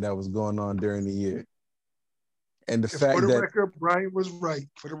argument that was going on during the year. And the fact for the that record, Brian was right.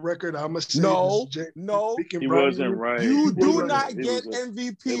 For the record, I must say no, he wasn't right. You do not get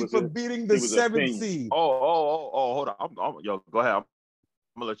MVP for beating the 7th seed. Oh, hold on. Yo, go ahead. I'm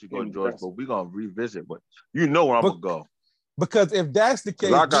gonna let you go, George, but we're gonna revisit. But you know where I'm gonna go. Because if that's the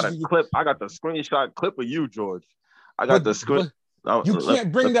case, I got a clip. I got the screenshot clip of you, George. I got the script. You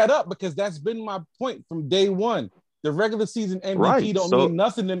can't bring that up because that's been my point from day one. The regular season MVP don't mean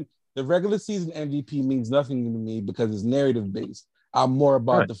nothing. The regular season MVP means nothing to me because it's narrative based. I'm more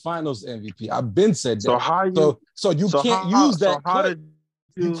about the finals MVP. I've been said that. So you can't use that clip.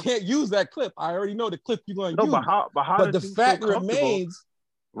 You can't use that clip. I already know the clip you're going to use. But the fact remains.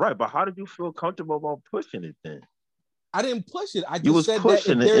 Right, but how did you feel comfortable about pushing it then? I didn't push it. I just you was said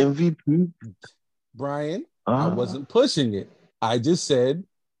pushing that the MVP. Brian, I wasn't pushing it. I just said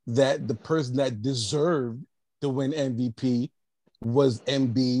that the person that deserved to win MVP was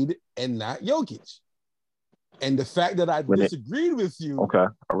Embiid and not Jokic. And the fact that I disagreed with you,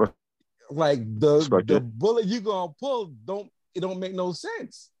 like the bullet you gonna pull, it don't make no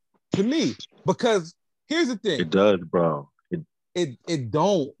sense to me. Because here's the thing. It does, bro. It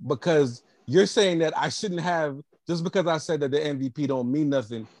don't, because you're saying that I shouldn't have, just because I said that the MVP don't mean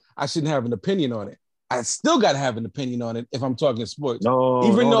nothing, I shouldn't have an opinion on it. I still got to have an opinion on it if I'm talking sports. No,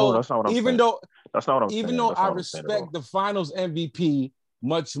 that's not what I'm saying. That's not what I'm saying. Even though I respect the finals MVP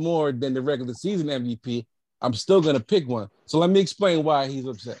much more than the regular season MVP, I'm still going to pick one. So let me explain why he's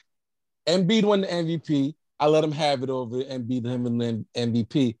upset. Embiid won the MVP. I let him have it over Embiid, him and then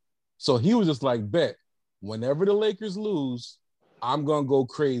MVP. So he was just like, bet, whenever the Lakers lose, I'm going to go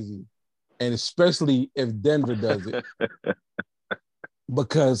crazy. And especially if Denver does it.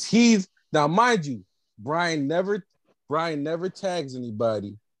 Because now mind you, Brian never tags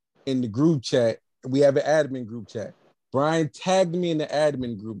anybody in the group chat. We have an admin group chat. Brian tagged me in the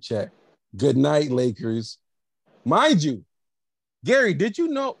admin group chat. Good night, Lakers. Mind you, Gary, did you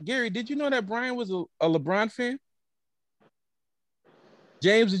know that Brian was a LeBron fan?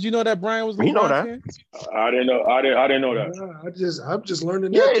 James, did you know that Brian was a You know LeBron that. fan? I didn't know. I didn't know that. I'm just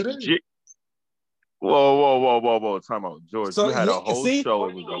learning Yeah. that today. Whoa. Time out, George. So, you had yeah, a whole see? show.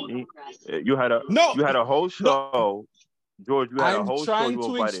 It was me. You had a whole show. No. George, you had a I'm whole trying show. You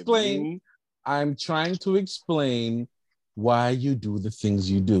to invited explain. me. I'm trying to explain why you do the things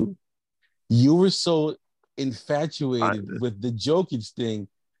you do. You were so infatuated with the Jokic thing,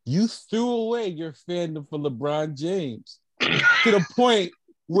 you threw away your fandom for LeBron James to the point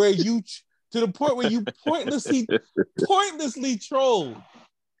where you pointlessly trolled,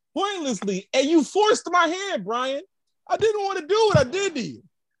 and you forced my hand, Brian. I didn't want to do what I did to you.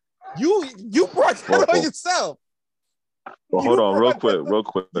 You brought that on yourself. Well, hold on, real quick.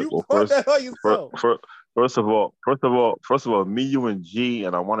 You brought that on yourself. First of all, me, you, and G,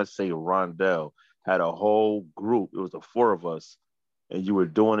 and I want to say Rondell had a whole group. It was the four of us, and you were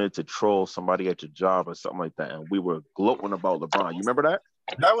doing it to troll somebody at your job or something like that. And we were gloating about LeBron. You remember that?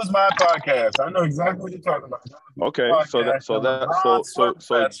 That was my podcast. I know exactly what you're talking about. Okay, so G.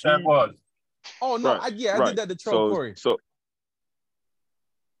 Oh no, right, I did that to troll Corey.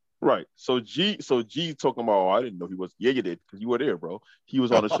 Right. So G talking about, I didn't know he was. Yeah, you did, because you were there, bro. He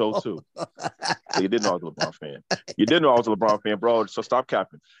was on the show too. So you didn't know I was a LeBron fan. You didn't know I was a LeBron fan, bro. So stop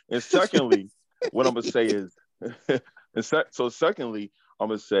capping. And secondly, what I'm gonna say is, secondly, I'm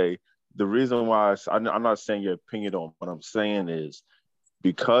gonna say the reason why I'm not saying your opinion on what I'm saying is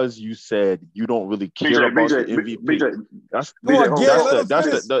because you said you don't really care about the MVP. That's no. You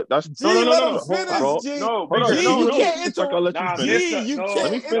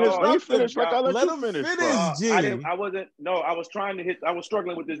can't interrupt. Let me finish. Like I let you finish. I was trying to hit. I was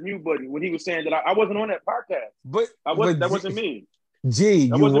struggling with this mute button when he was saying that I wasn't on that podcast. But that wasn't me. G,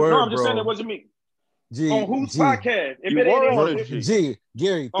 you were. No, I'm just saying that wasn't me. On whose podcast? If it ain't G,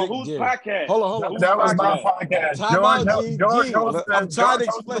 Gary. On whose podcast? Hold on. That was my podcast. I'm trying to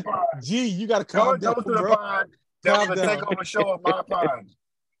explain. G, you got to calm down, bro. That was a takeover show of my pod.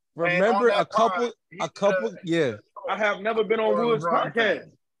 Remember a couple. Yeah. I have never been on Wood's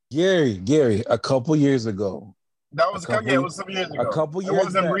podcast. Gary, a couple years ago. That was it was some years ago. A couple years. It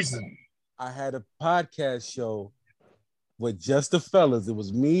wasn't recent. I had a podcast show with just the fellas. It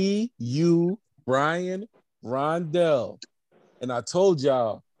was me, you, Brian, Rondell, and I told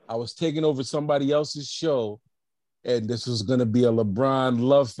y'all I was taking over somebody else's show, and this was going to be a LeBron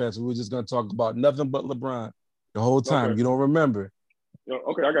love fest. We were just going to talk about nothing but LeBron the whole time. Okay. You don't remember?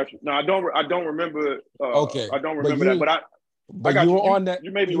 Okay, I got you. No, I don't remember. Okay, I don't remember that. But I you were on that. You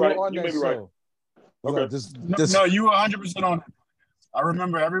may be right. You may be right. Okay. No, you were 100% on it. I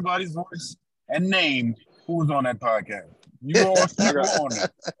remember everybody's voice and name who was on that podcast. You were on it.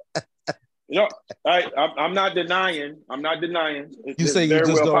 I'm not denying. You say you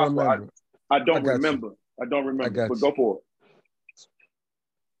just don't remember. I don't remember. I don't remember. But go for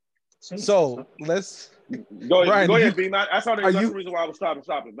it. So let's go ahead, B. That's the reason why I was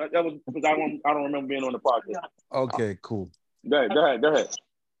stopping. That was because I don't remember being on the podcast. Okay, cool. Go ahead.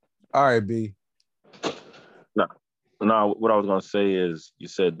 All right, B. No. What I was gonna say is, you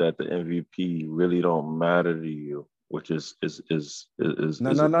said that the MVP really don't matter to you, which is no. It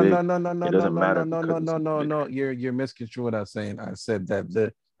doesn't matter. No. You're misconstruing what I was saying. I said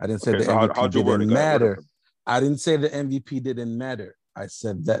that I didn't say the MVP didn't matter. I didn't say the MVP didn't matter. I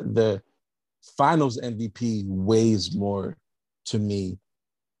said that the Finals MVP weighs more to me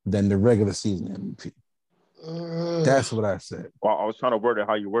than the regular season MVP. That's what I said. Well, I was trying to word it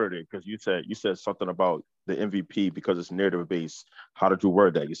how you worded it, because you said something about the MVP because it's narrative based. How did you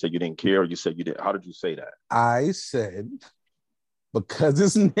word that? You said you didn't care, or you said you did. How did you say that? I said because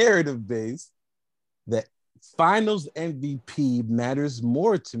it's narrative based, that Finals MVP matters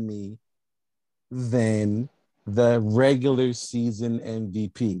more to me than the regular season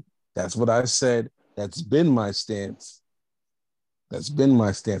MVP. That's what I said. That's been my stance. I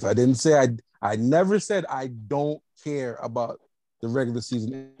didn't say I never said I don't care about the regular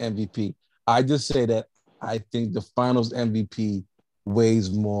season MVP. I just say that I think the Finals MVP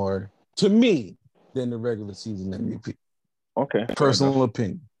weighs more to me than the regular season MVP. Okay. Personal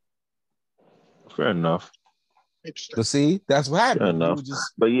opinion. Fair enough. But see, that's what happened.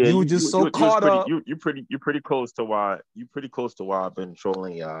 You were just so caught up. You're pretty close to why I've been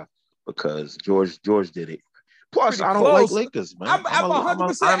trolling y'all, because George did it. Plus, I don't like Lakers, man. I'm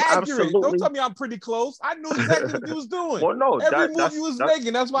 100% accurate. Don't tell me I'm pretty close. I knew exactly what you was doing. Well, no, every move you was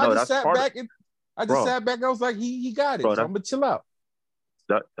making. That's why I just sat back and I was like, he got it. So I'm gonna chill out.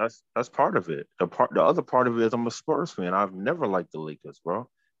 That's part of it. The other part of it is I'm a Spurs fan. I've never liked the Lakers, bro.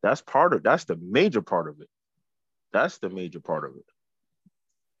 That's the major part of it.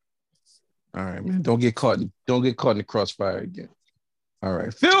 All right, man. Don't get caught in the crossfire again. All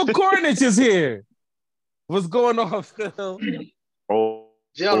right. Phil Cornish is here. What's going on, Phil? Oh,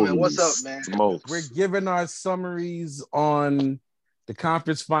 Gentlemen, what's up, man? Smokes. We're giving our summaries on the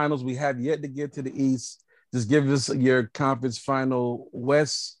conference finals. We have yet to get to the East. Just give us your conference final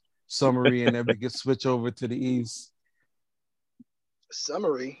West summary, and then we can switch over to the East.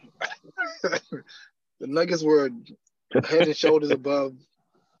 Summary. The Nuggets were head and shoulders above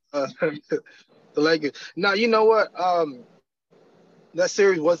the Lakers. Now, you know what? That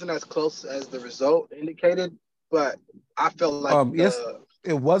series wasn't as close as the result indicated, but I felt like yes,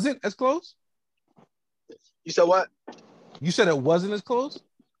 it wasn't as close. You said what? You said it wasn't as close?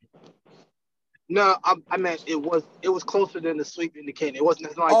 No, I meant it was closer than the sweep indicated. It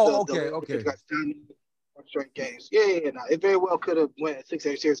wasn't like okay. Got straight games. Yeah. No, it very well could have went a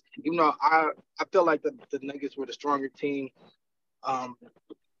 6-8 series. Even though I feel like the Nuggets were the stronger team.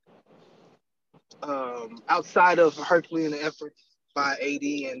 Outside of Herculean efforts by AD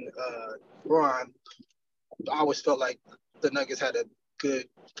and Bron, I always felt like the Nuggets had a good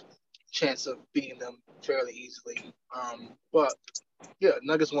chance of beating them fairly easily. But yeah,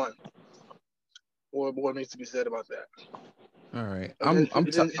 Nuggets won. What needs to be said about that? All right. I'm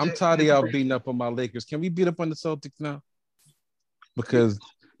tired of y'all beating up on my Lakers. Can we beat up on the Celtics now? Because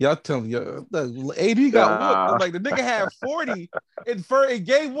y'all telling you, AD got whooped. Like the nigga had 40 in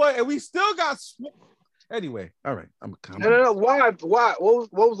game one, and we still got. Anyway, all right. I'm a comment. No. Why? What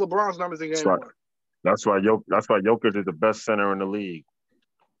was LeBron's numbers in game one? That's why Jokic is the best center in the league.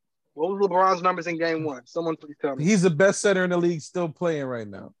 What was LeBron's numbers in game one? Someone please tell me. He's the best center in the league, still playing right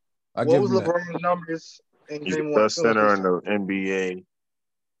now. What was LeBron's numbers in He's game the one? best center in the NBA.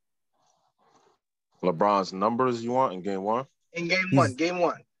 LeBron's numbers you want in game one? In game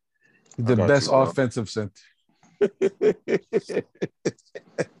one. The best offensive center.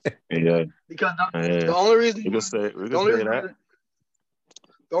 Yeah. Because the only reason the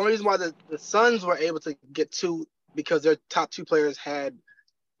only reason why the Suns were able to get two, because their top two players had,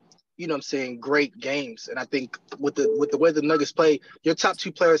 you know what I'm saying, great games. And I think with the way the Nuggets play, your top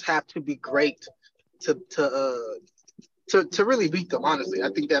two players have to be great to really beat them, honestly. I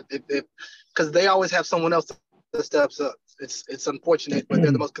think that if because they always have someone else that steps up. It's unfortunate, but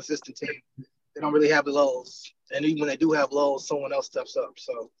they're the most consistent team. They don't really have lows. And even when they do have lows, someone else steps up.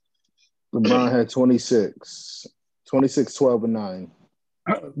 So LeBron had 26, 12, and 9.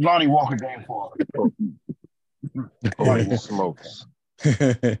 Lonnie Walker game 4. Holy smokes.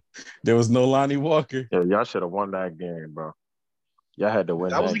 There was no Lonnie Walker. Yeah, y'all should have won that game, bro. Y'all had to win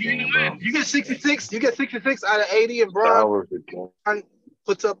that game, bro. You get 66. You get 66 out of 80, and Bron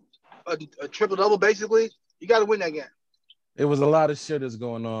puts up a triple-double, basically. You got to win that game. It was a lot of shit that's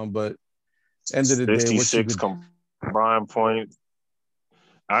going on, but end of the day, 56 combined points.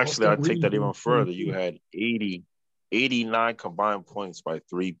 Actually, I take that even further. You had 89 combined points by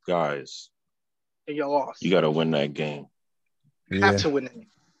 3 guys. And you lost. You got to win that game. You have to win it.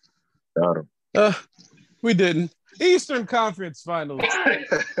 Got him. We didn't. Eastern Conference Finals.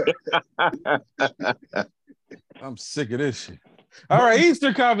 I'm sick of this shit. All right,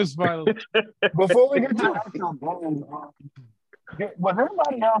 Eastern Conference Finals. Before we get to the actual game, was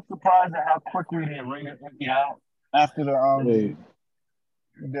everybody else surprised at how quickly the arena emptied out after the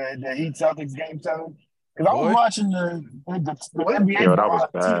Heat Celtics game 7? Because I was watching the NBA. Yo, that was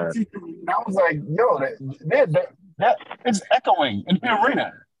bad. And I was like, yo, that it's echoing in the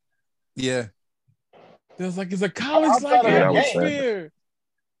arena. Yeah. It's like it's a college-like atmosphere.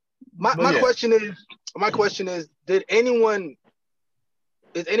 My question is, is anyone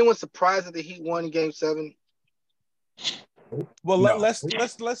surprised that the Heat won Game 7? Well, let's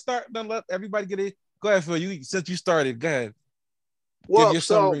start. Then let everybody get it. Go ahead, Phil. Since you started, go ahead. Well, give your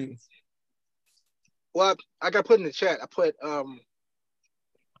summary. Well, I got put in the chat. I put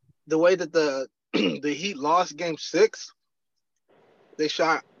the way that the Heat lost Game 6, they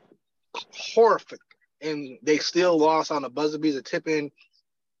shot horrific, and they still lost on the buzzer beater, tip in,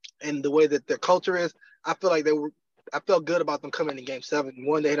 and the way that their culture is. I felt good about them coming in Game 7.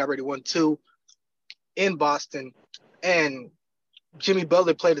 1, they had already won 2 in Boston, and Jimmy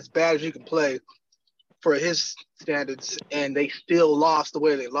Butler played as bad as you can play for his standards, and they still lost the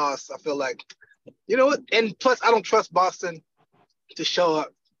way they lost. I feel like, you know what? And plus, I don't trust Boston to show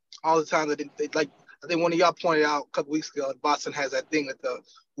up all the time. They like, I think one of y'all pointed out a couple weeks ago, Boston has that thing that the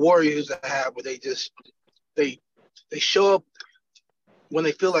Warriors have where they show up when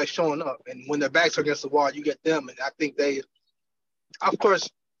they feel like showing up, and when their backs are against the wall, you get them. And I think they, of course,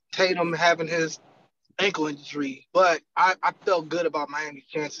 Tatum having his ankle injury, but I felt good about Miami's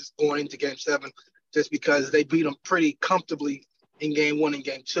chances going into Game 7 just because they beat them pretty comfortably in Game 1 and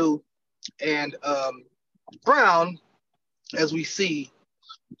Game 2. And Brown, as we see,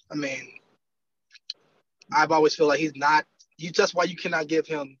 I mean, I've always felt like he's not. That's why you cannot give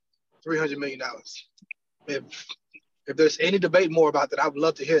him $300 million. If there's any debate more about that, I would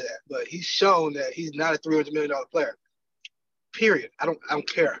love to hear that. But he's shown that he's not a $300 million player. Period. I don't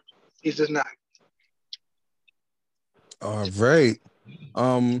care. He's just not. All right.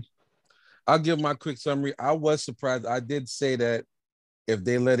 I'll give my quick summary. I was surprised. I did say that if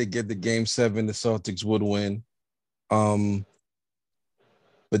they let it get to Game 7, the Celtics would win. But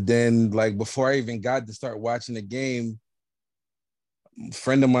then, like, before I even got to start watching the game, a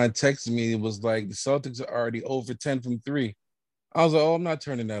friend of mine texted me. It was like, the Celtics are already over 10 from 3. I was like, oh, I'm not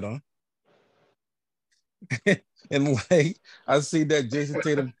turning that on. And, like, I see that Jason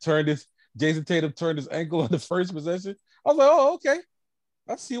Tatum turned his ankle on the first possession. I was like, oh, okay.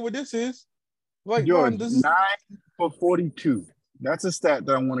 I see what this is. Like, George, this is 9 for 42. That's a stat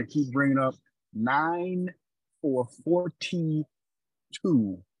that I want to keep bringing up. 9 for 42.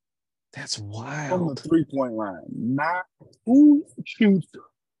 That's From wild. the 3-point line. Who shoots,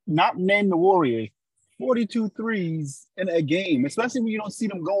 not name the Warriors, 42 threes in a game, especially when you don't see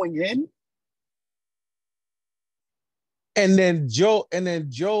them going in. And then Joe,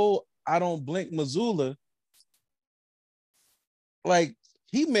 I don't blink Mazzulla. Like,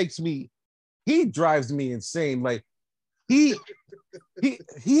 he drives me insane. Like, he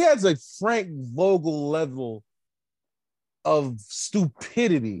has a Frank Vogel level of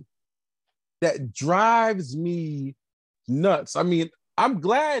stupidity that drives me nuts. I mean, I'm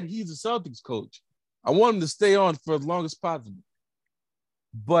glad he's a Celtics coach. I want him to stay on for as long as possible.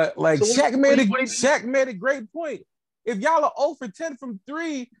 But, like, So Shaq made a great point. If y'all are 0 for 10 from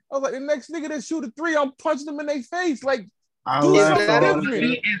 3, I was like, the next nigga that shoot a 3, I'm punching them in their face. Like, do something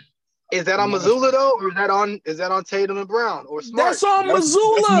different. Is that on Mazzulla though, or is that on Tatum and Brown or Smart? That's on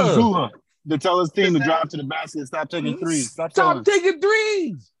Mazzulla. That's Mazzulla. To tell his team to drive to the basket and stop taking threes. Stop taking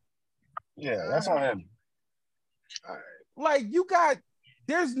threes. Yeah, that's on him. Like,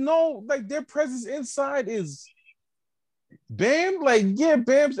 there's no, like, their presence inside is Bam. Like, yeah,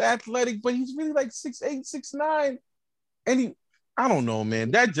 Bam's athletic, but he's really like 6'8", 6'9". And I don't know,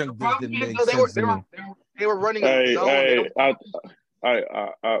 man. That junk just didn't make sense to me. They were running. If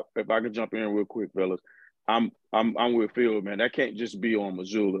I could jump in real quick, fellas, I'm with Phil, man. That can't just be on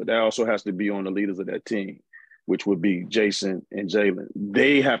Mazzulla. That also has to be on the leaders of that team, which would be Jason and Jalen.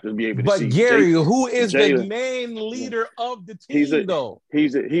 They have to be able to see. But Gary, who is the main leader of the team, though?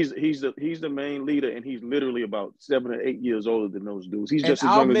 He's the main leader, and he's literally about 7 or 8 years older than those dudes. He's just as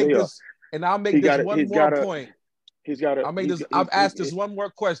young as they are. And I'll make this one more point. I've asked this one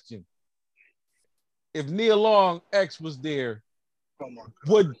more question. If Nia Long X was there,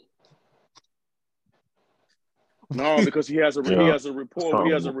 would no, because he has a rapport. He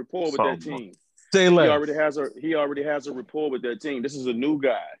has a rapport with that team. Say less. He already has a rapport with that team. This is a new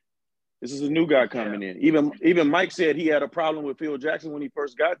guy. This is a new guy coming in. Even Mike said he had a problem with Phil Jackson when he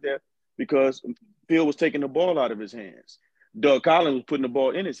first got there because Phil was taking the ball out of his hands. Doug Collins was putting the ball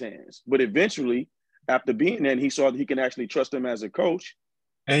in his hands. But eventually, after being there, he saw that he can actually trust him as a coach.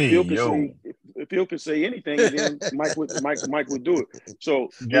 Phil could say anything, and then Mike would do it. So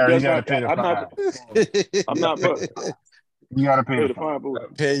Gary, you gotta pay the fine. I'm not. You gotta pay the fine.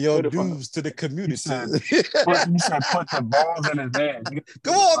 Pay your dues to the community. You said put the balls in his hands.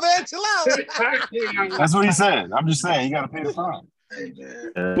 Come on, man, chill out. That's what he said. I'm just saying, you gotta pay the fine.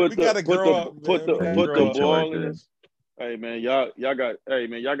 Put the ball in his. Hey man, y'all got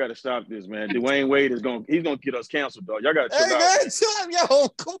to stop this, man. Dwayne Wade he's gonna get us canceled, dog. Y'all got to chill out. Man, chill out, yo,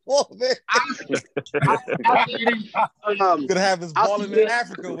 come on, man. Gonna have his balling in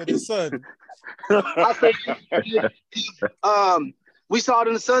Africa with his son. We saw it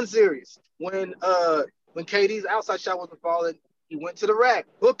in the Sun series when KD's outside shot wasn't falling. He went to the rack.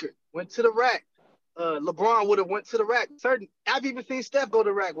 Booker went to the rack. LeBron would have went to the rack. I've even seen Steph go to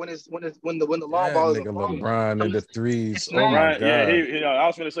the rack when the long ball is LeBron and the threes. Oh my God. Yeah, I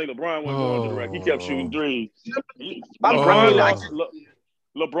was gonna say LeBron wasn't going to the rack. He kept shooting threes.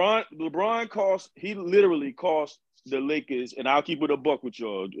 LeBron cost. He literally cost the Lakers, and I'll keep it a buck with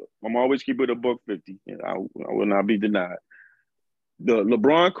y'all. I'm always keep it a buck 50, and I will not be denied. The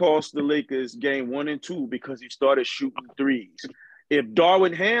LeBron cost the Lakers game 1 and 2 because he started shooting threes. If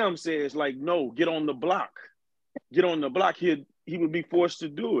Darwin Ham says, like, no, get on the block, he would be forced to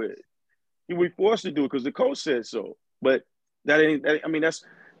do it. He would be forced to do it because the coach said so. But that's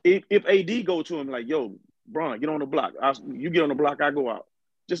if AD go to him like, yo, Bron, get on the block. You get on the block, I go out.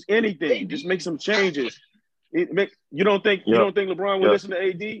 Just anything. Just make some changes. You don't think LeBron would listen to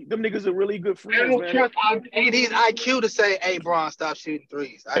AD? Them niggas are really good friends, man. AD's IQ to say, hey, Bron, stop shooting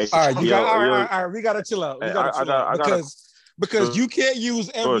threes. All right, we gotta chill out. Because you can't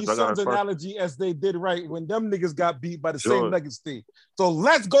use every George, I got a Suns question. analogy as they did right when them niggas got beat by the same George. Nuggets team. So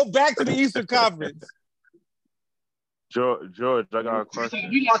let's go back to the Eastern Conference. George, I got a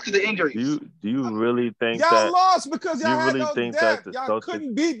question. You lost to the injuries. Do you really think Y'all that lost because y'all you had really no think depth. that the Y'all Celtics-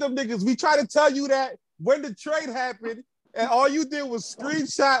 couldn't beat them niggas. We tried to tell you that when the trade happened, and all you did was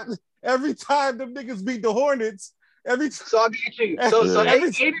screenshot every time them niggas beat the Hornets. So I'll get you. So every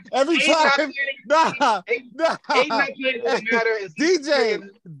eight time, nah. eight not playing doesn't matter.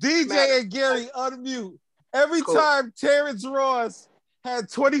 DJ and Gary unmute. Every Cool. time Terrence Ross had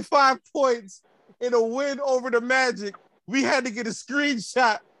 25 points in a win over the Magic, we had to get a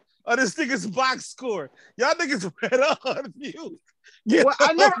screenshot of this nigga's box score. Y'all niggas read on mute. Well,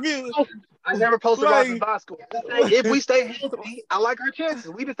 I never posted Like- Ross's box score. If we stay healthy, I like our chances.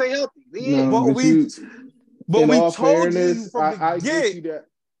 We just stay healthy. No, But we in we all told fairness, you from the I give get. you that.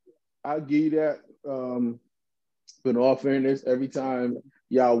 I give you that. But in all fairness, every time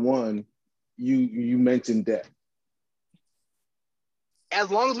y'all won, you mentioned that. As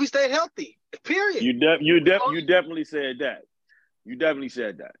long as we stay healthy, period. You definitely said that. You definitely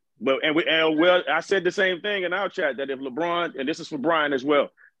said that. But well, I said the same thing in our chat that if LeBron, and this is for Brian as well,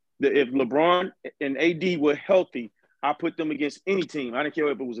 that if LeBron and AD were healthy, I put them against any team. I didn't care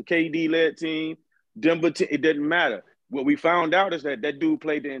if it was a KD-led team, Denver team, it didn't matter. What we found out is that dude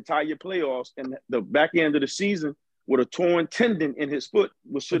played the entire playoffs and the back end of the season with a torn tendon in his foot.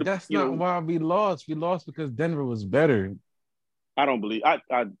 But that's not why we lost. We lost because Denver was better. I don't believe. I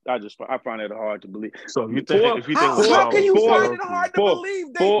find it hard to believe. So you think if you think How can you LeBron was find it hard to healthy-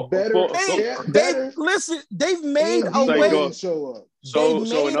 believe? They've made a way. Show up.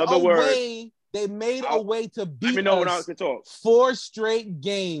 So in other words, they made a way to beat let me know when I us can talk. 4 straight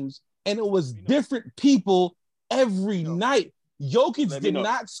games, and it was different people every night. Jokic did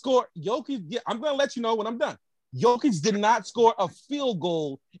not score. I'm gonna let you know when I'm done. Jokic did not score a field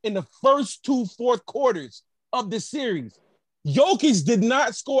goal in the first 2 fourth quarters of the series. Jokic did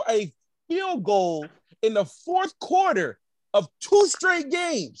not score a field goal in the fourth quarter of 2 straight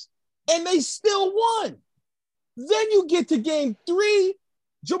games, and they still won. Then you get to game 3,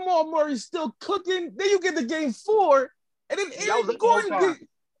 Jamal Murray's still cooking. Then you get to game 4, and then Aaron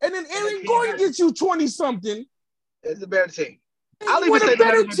Gordon gets you 20-something. It's a better team. I'll even say a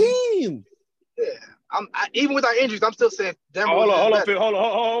better team. Yeah, even with our injuries, I'm still saying Denver. Hold on.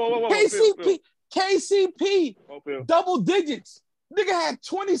 KCP, double digits. Nigga had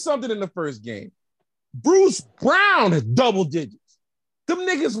 20-something in the first game. Bruce Brown had double digits. Them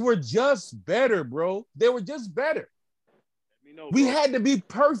niggas were just better, bro. They were just better. We had to be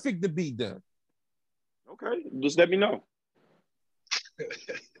perfect to beat them. Okay, just let me know.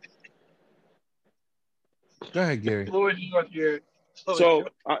 Go ahead, Gary. So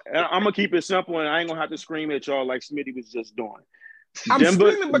I'm gonna keep it simple, and I ain't gonna have to scream at y'all like Smitty was just doing. I'm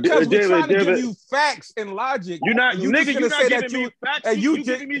screaming because we're trying to give you facts and logic. You're not giving me facts. You just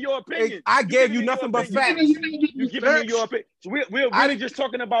giving me your opinion. I gave you nothing but facts. You giving me your opinion. So we're really just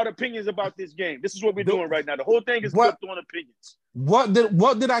talking about opinions about this game. This is what we're doing right now. The whole thing is built on opinions.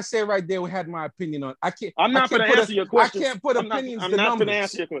 What did I say right there? We had my opinion on. I'm not going to answer your question. I can't put opinions to numbers. I'm not going to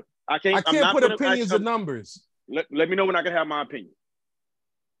answer your question. I can't put opinions to numbers. Let me know when I can have my opinion.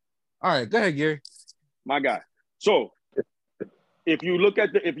 All right, go ahead, Gary. My guy. So if you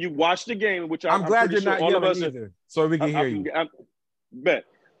watch the game, which I'm glad you're sure not all yelling of us either, so we can hear you.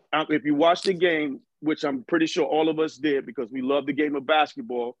 If you watch the game, which I'm pretty sure all of us did because we love the game of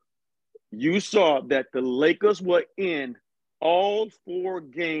basketball, you saw that the Lakers were in all 4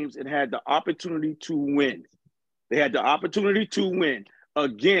 games and had the opportunity to win. They had the opportunity to win.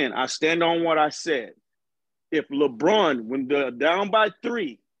 Again, I stand on what I said. If LeBron, when they're down by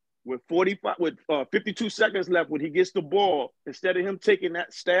 3, with 52 seconds left, when he gets the ball, instead of him taking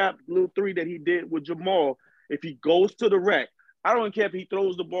that stab little 3 that he did with Jamal, if he goes to the rack, I don't care if he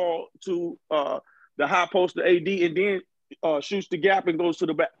throws the ball to the high post to AD and then shoots the gap and goes to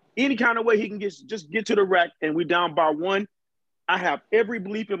the back. Any kind of way he can just get to the rack and we down by 1, I have every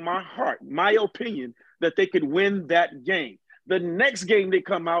belief in my heart, my opinion, that they could win that game. The next game they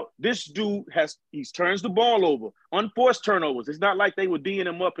come out, this dude he turns the ball over, unforced turnovers. It's not like they were D'ing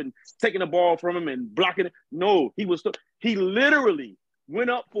him up and taking the ball from him and blocking it. No, he literally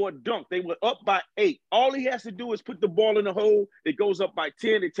went up for a dunk. They were up by 8. All he has to do is put the ball in the hole. It goes up by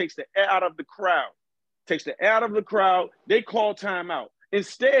 10. It takes the air out of the crowd. They call timeout.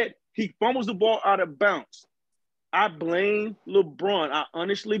 Instead, he fumbles the ball out of bounds. I blame LeBron. I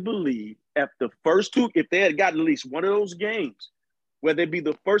honestly believe if they had gotten at least one of those games, whether it be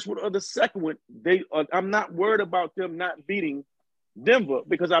the first one or the second one, I'm not worried about them not beating Denver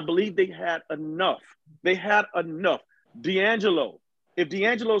because I believe they had enough. D'Angelo. If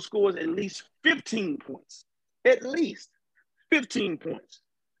D'Angelo scores at least 15 points, at least 15 points,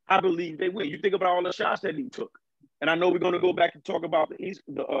 I believe they win. You think about all the shots that he took. And I know we're going to go back and talk about the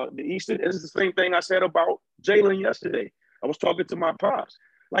Eastern. This is the same thing I said about Jalen yesterday. I was talking to my pops.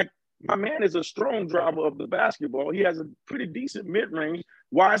 Like, my man is a strong driver of the basketball. He has a pretty decent mid-range.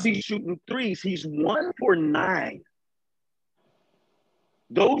 Why is he shooting threes? He's 1 for 9.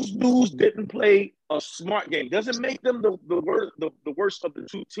 Those dudes didn't play a smart game. Doesn't make them the worst of the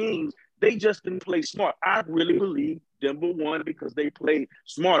two teams. They just didn't play smart. I really believe Denver won because they played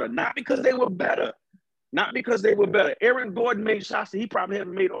smarter, not because they were better. Not because they were better. Aaron Gordon made shots that he probably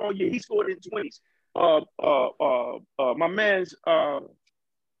haven't made all year. He scored in 20s. My man's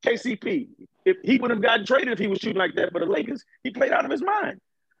KCP, if he would have gotten traded if he was shooting like that for the Lakers, he played out of his mind.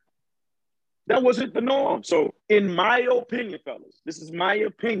 That wasn't the norm. So in my opinion, fellas, this is my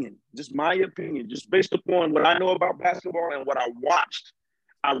opinion, just based upon what I know about basketball and what I watched,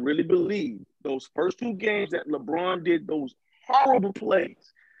 I really believe those first 2 games that LeBron did those horrible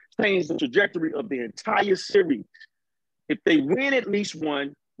plays changed the trajectory of the entire series. If they win at least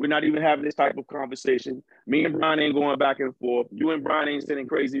one, we're not even having this type of conversation. Me and Brian ain't going back and forth. You and Brian ain't sending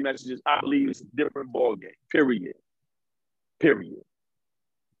crazy messages. I believe it's a different ball game, period.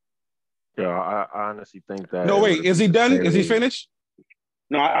 Yeah, I honestly think that. No, wait, is he done? Is he finished?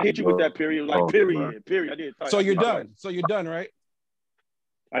 No, I hit you with that period. Like, period. I did. So you're done. So you're done, right?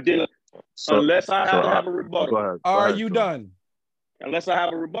 I did. Unless I have a rebuttal. Go ahead. Are you done? Unless I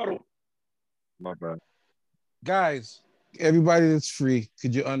have a rebuttal. My bad. Guys, everybody that's free,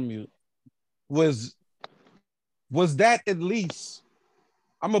 could you unmute? Was that at least,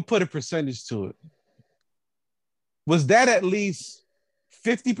 I'm going to put a percentage to it. Was that at least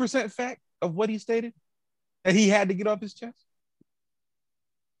 50% fact of what he stated? That he had to get off his chest?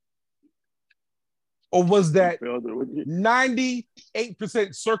 Or was that 98%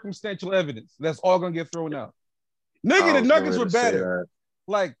 circumstantial evidence? That's all going to get thrown out. Nigga, the Nuggets were better.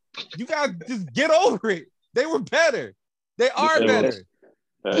 Like, you gotta just get over it. They were better. They are better.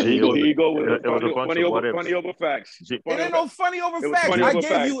 He go with it. Funny over facts. It ain't no funny over facts. I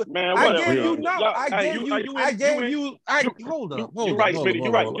gave you. Hold up. You're right, Smitty.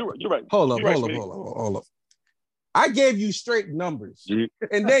 You're right. Hold up. I gave you straight numbers,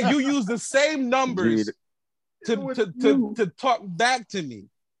 and then you use the same numbers to talk back to me.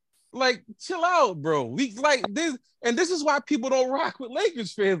 Like, chill out, bro. We like this, and this is why people don't rock with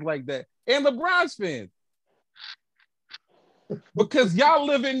Lakers fans like that and LeBron's fans. Because y'all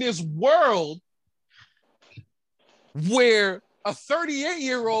live in this world where a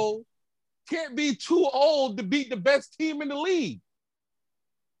 38-year-old can't be too old to beat the best team in the league.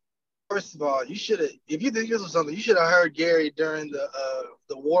 First of all, you should have, if you think this was something, you should have heard Gary during the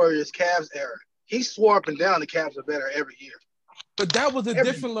Warriors-Cavs era. He swore up and down the Cavs are better every year. But that was a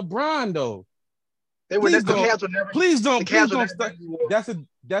different LeBron, though. Please don't start.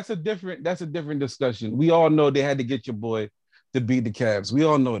 That's a different discussion. We all know they had to get your boy to beat the Cavs. We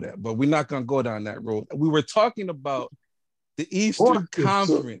all know that, but we're not gonna go down that road. We were talking about the Eastern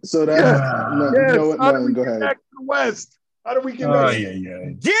Conference. So that go ahead. Back to the West. How do we get back?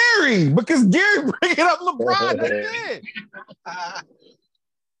 Gary, because Gary bringing up LeBron. That's it.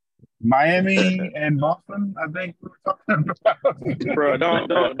 Miami and Boston, I think we were talking about. Bro,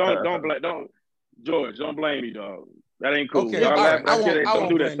 don't George, don't blame me, dog. That ain't cool. Okay, don't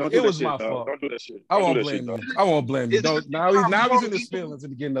do that. It was my fault. Don't do that shit. I won't blame you. I won't blame you. Now he's in his feelings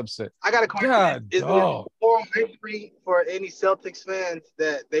and getting upset. I got a question. Is there a moral victory for any Celtics fans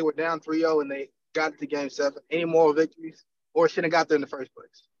that they were down 3-0 and they got to Game 7? Any moral victories? Or shouldn't have got there in the first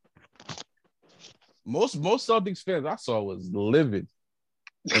place? Most Celtics fans I saw was livid.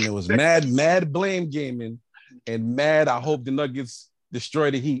 And it was mad blame gaming and mad. I hope the Nuggets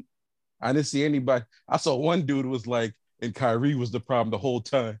destroy the Heat. I didn't see anybody. I saw one dude was like, and Kyrie was the problem the whole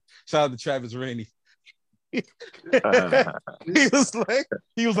time. Shout out to Travis Rainey. He was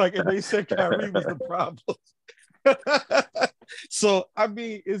like, and they said Kyrie was the problem. So I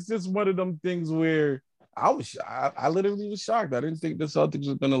mean, it's just one of them things where I literally was shocked. I didn't think the Celtics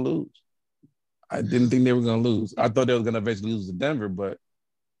were gonna lose. I didn't think they were gonna lose. I thought they were gonna eventually lose to Denver, but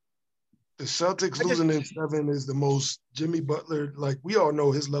the Celtics losing in 7 is the most Jimmy Butler, like we all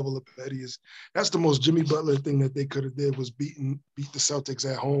know his level of petty is. That's the most Jimmy Butler thing that they could have did was beat the Celtics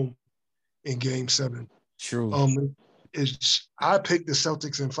at home in Game 7. True. I picked the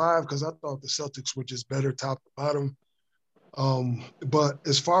Celtics in 5 because I thought the Celtics were just better top to bottom. But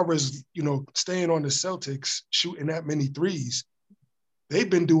as far as staying on the Celtics shooting that many threes, they've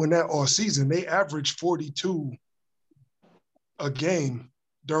been doing that all season. They averaged 42 a game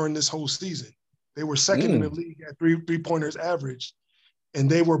during this whole season. They were second in the league at three-pointers average, and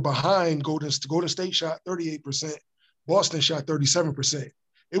they were behind Golden State shot 38%, Boston shot 37%.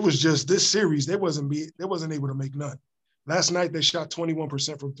 It was just this series, they wasn't able to make none. Last night they shot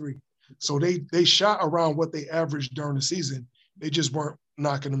 21% from three. So they shot around what they averaged during the season. They just weren't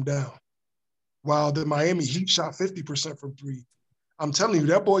knocking them down. While the Miami Heat shot 50% from three. I'm telling you,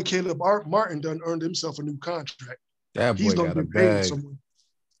 that boy Caleb Martin done earned himself a new contract. That boy got a bag.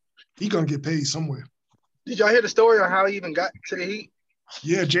 He's gonna get paid somewhere. Did y'all hear the story on how he even got to the Heat?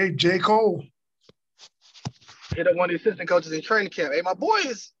 Yeah, J. Cole. Hit up one of the assistant coaches in training camp. Hey, my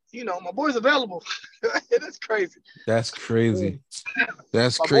boy's available. That's crazy. That's crazy.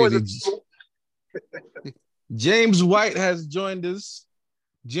 That's crazy. James White has joined us.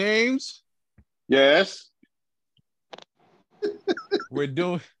 James? Yes. We're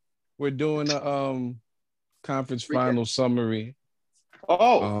doing a conference final summary.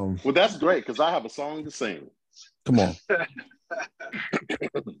 Oh, well, that's great because I have a song to sing. Come on.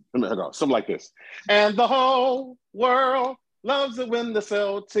 Something like this. And the whole world loves it when the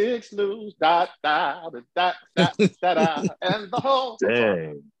Celtics lose. Da da da da da da da. And the whole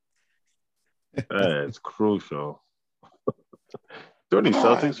dang, that's crucial. Do any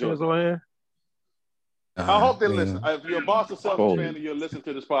Celtics fans on here? I hope they listen. If you're a Boston Celtics fan and you're listening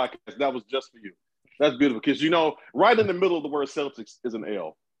to this podcast, that was just for you. That's beautiful because right in the middle of the word Celtics is an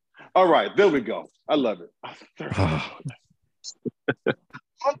L. All right, there we go. I love it. I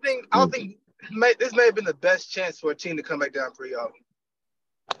don't think this may have been the best chance for a team to come back down 3-0.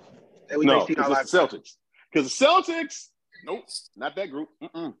 No, it's the Celtics. Because the Celtics, nope, not that group.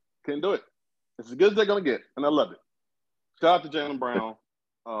 Couldn't do it. It's as good as they're going to get, and I love it. Shout out to Jaylen Brown.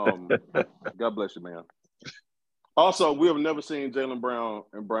 God bless you, man. Also, we have never seen Jaylen Brown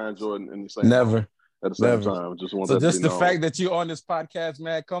and Brian Jordan in the same never at the same time. Just the fact that you're on this podcast,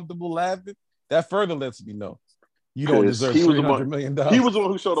 man, comfortable laughing, that further lets me know you don't deserve $300 million. He was the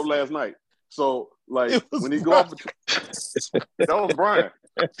one who showed up last night. So, like, when he go off, that was Brian.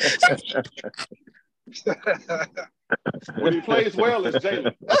 When he plays well, it's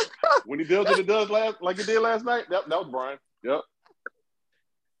Jaylen. When he does what he does like he did last night, that was Brian. Yep.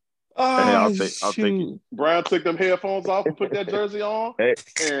 Hey, I'll take it. Brian took them headphones off and put that jersey on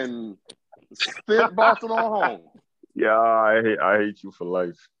and sent Boston on home. Yeah, I hate you for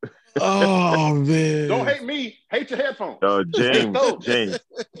life. Oh man! Don't hate me. Hate your headphones.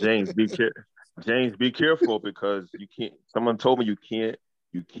 James, be careful because you can't. Someone told me you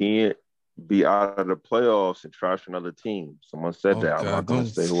can't be out of the playoffs and trash another team. Someone said that. I'm not going to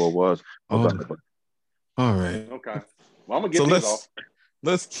say who it was. All right. Okay. Well, I'm gonna get these off.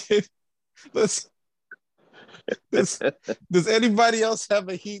 Does anybody else have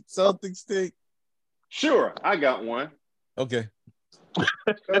a Heat Celtics take? Sure, I got one. Okay. You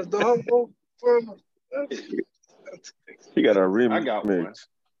got a remix. I got one.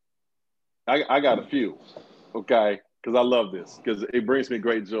 I got a few. Okay, because I love this because it brings me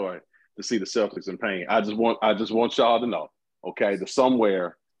great joy to see the Celtics in pain. I just want y'all to know. Okay, that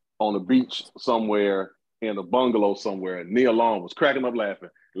somewhere on the beach, somewhere in a bungalow somewhere, Nia Long was cracking up laughing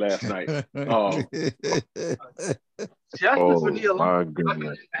last night. Justice for Nia Long.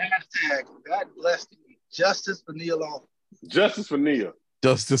 Hashtag God bless you. Justice for Nia Long. Justice for Nia.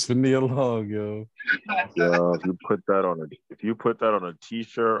 Justice for Nia Long, yo. Yeah, if you put that on a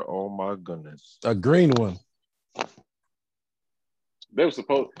t-shirt, oh my goodness. A green one. They were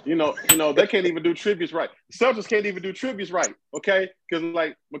supposed, they can't even do tributes right. The Celtics can't even do tributes right, okay? Because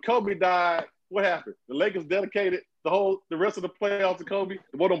like when Kobe died, what happened? The Lakers dedicated the rest of the playoffs to Kobe.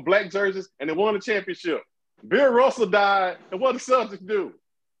 They wore them black jerseys and they won the championship. Bill Russell died, and what did the Celtics do?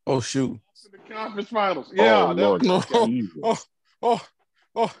 Oh shoot! In the conference finals. Yeah. And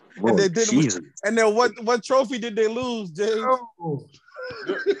they did. And then what trophy did they lose, James?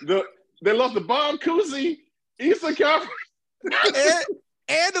 They lost the Bob Cousy Eastern Conference.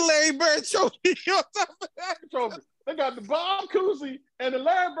 and the Larry Bird trophy. They got the Bob Cousy and the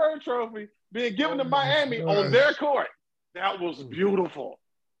Larry Bird trophy being given to Miami on their court. That was beautiful.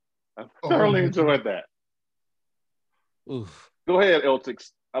 I thoroughly enjoyed that. Oof. Go ahead,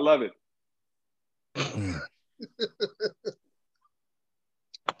 Celtics. I love it.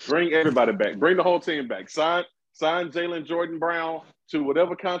 Bring everybody back. Bring the whole team back. Sign Jaylen Jordan Brown to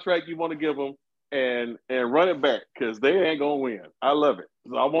whatever contract you want to give them and run it back because they ain't going to win. I love it.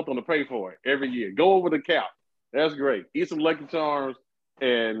 So I want them to pay for it every year. Go over the cap. That's great. Eat some Lucky Charms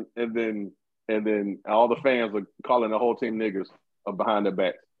and then all the fans are calling the whole team niggers behind their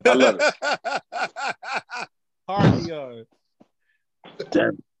back. I love it. Hard yard.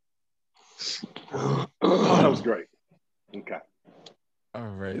 Damn. Oh, that was great. Okay. All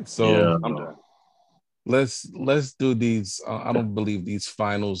right. So yeah, I'm done. let's do these. I don't believe these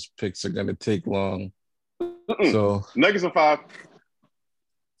finals picks are gonna take long. So Nuggets in 5.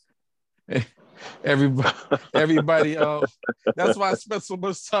 everybody. That's why I spent so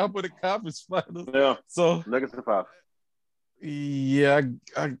much time with the conference finals. Yeah. So Nuggets in 5. yeah,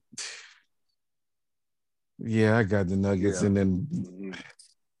 I got the Nuggets, and then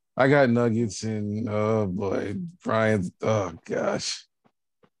I got Nuggets, and oh boy, Brian. Oh gosh.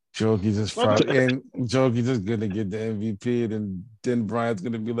 Jokey just gonna get the MVP, and then Brian's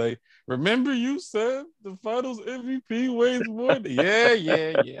gonna be like, "Remember you said the Finals MVP weighs more." I know.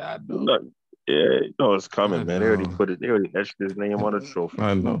 Yeah, you know it's coming, man. They already etched his name on the trophy.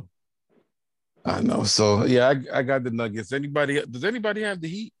 I know. So yeah, I got the Nuggets. Does anybody have the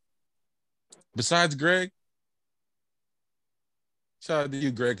Heat besides Greg? Shout out to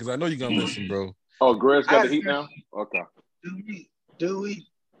you, Greg, because I know you're gonna listen, bro. Oh, Greg's got the Heat now. Okay. Do we?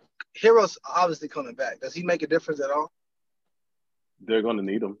 Hero's obviously coming back. Does he make a difference at all? They're going to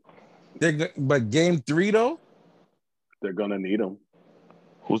need him. But game 3 though, they're going to need him.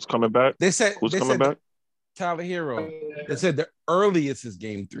 Who's coming back? They said who's coming back? Tyler Hero. They said the earliest is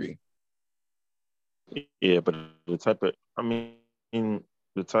game 3. Yeah, but the type of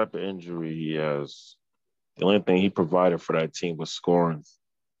injury he has, the only thing he provided for that team was scoring.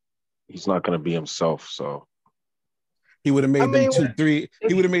 He's not going to be himself, so. He would have made them 2-3.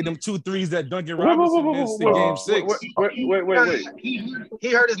 He would have made them 2 threes that Duncan Robinson missed in game 6. Wait.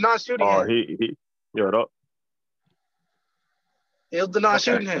 He hurt his non-shooting hand. He hurt up. It was the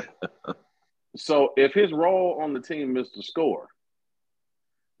non-shooting hand. So if his role on the team is to score,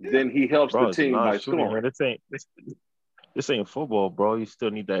 then he helps the team by scoring. Man, this ain't football, bro. You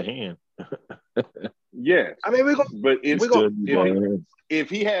still need that hand. Yes. I mean, if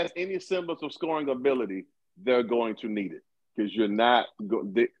he has any semblance of scoring ability, they're going to need it because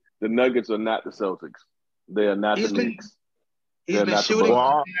the Nuggets are not the Celtics. They are not the Knicks. He's been shooting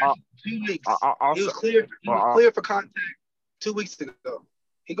for 2 weeks. He was cleared for contact 2 weeks ago.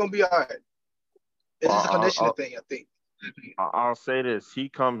 He's gonna be all right. It's just a conditioning thing, I think. I'll say this: he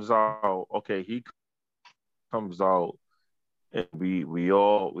comes out, and we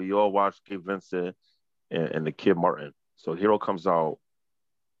all watch Gabe Vincent and the kid Martin. So Hero comes out,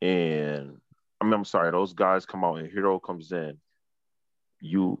 and I'm sorry, those guys come out and Hero comes in.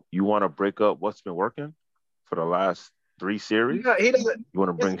 You want to break up what's been working for the last 3 series? No, he doesn't. You want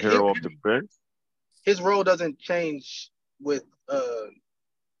to bring Hero off the bench? His role doesn't change with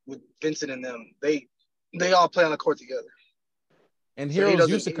Vincent and them. They all play on the court together. And Hero's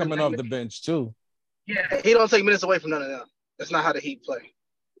used to coming off the bench too. Yeah, he don't take minutes away from none of them. That's not how the Heat play.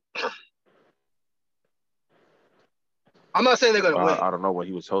 I'm not saying they're going to win. I don't know when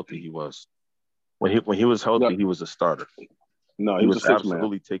he was healthy. He was. When he was healthy, he was a starter. No, he was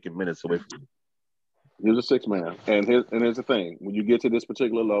absolutely taking minutes away from him. He was a 6-man. And here's the thing. When you get to this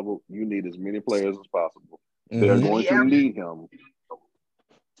particular level, you need as many players as possible. Mm-hmm. They're going to need him.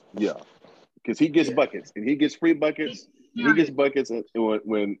 Yeah. Because he gets buckets. And he gets free buckets. He gets buckets. And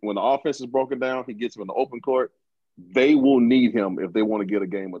when the offense is broken down, he gets them in the open court. They will need him if they want to get a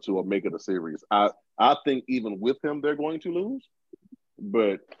game or two or make it a series. I think even with him, they're going to lose.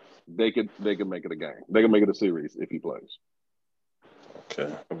 But they could make it a game. They can make it a series if he plays.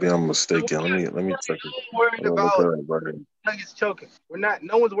 Okay, maybe I'm mistaken. Let me check it. Worried about Nuggets choking.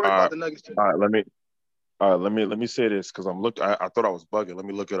 No one's worried about the Nuggets choking. All right, let me say this because I thought I was bugging. Let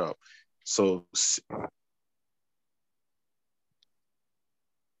me look it up. So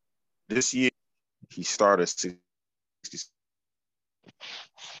this year he started 60.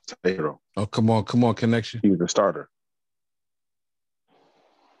 Oh, come on, connection. He was a starter.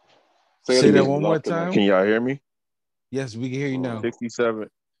 Say that one more time. Can y'all hear me? Yes, we can hear you now. 67.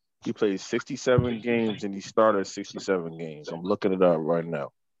 He played 67 games and he started 67 games. I'm looking it up right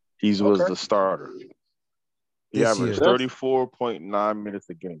now. He was the starter. He averaged 34.9 minutes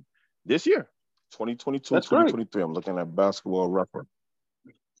a game. This year, 2022, That's 2023. Great. I'm looking at Basketball Reference.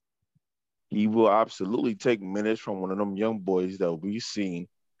 He will absolutely take minutes from one of them young boys that we've seen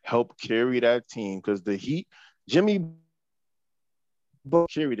help carry that team because the Heat, Jimmy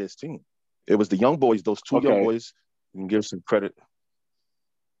carried this team. It was the young boys, those two young boys. You can give some credit.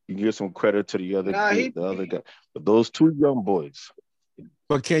 You can give some credit to the other the other guy. But those 2 young boys.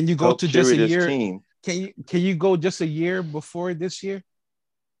 But can you go to just a year? Team. Can you go just a year before this year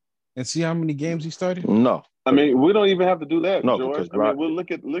and see how many games he started? No. I mean, we don't even have to do that, no, George. Because we'll look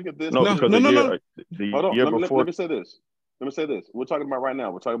at this. No. Hold on. Let me say this. We're talking about right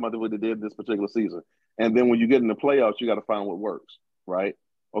now. We're talking about what they did this particular season. And then when you get in the playoffs, you got to find what works, right?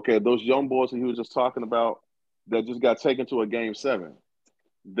 Okay, those young boys that he was just talking about that just got taken to a game 7.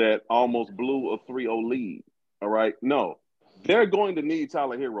 that almost blew a 3-0 lead. All right. No, they're going to need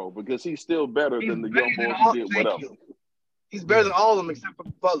Tyler Hero because he's still better than the young boys who did whatever. He's better than all of them except for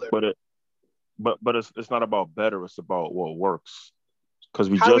Butler. But it's not about better. It's about what works. Because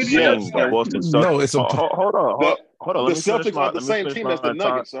we just seen the Boston Celtics. No, it's a hold on. The Celtics aren't the same team as the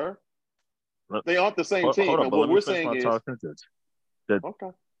Nuggets, sir. They aren't the same team. And what we're saying is okay.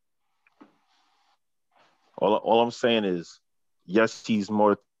 All I'm saying is, yes, he's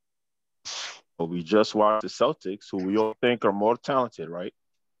more. But we just watched the Celtics, who we all think are more talented, right?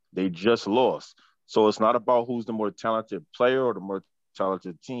 They just lost. So it's not about who's the more talented player or the more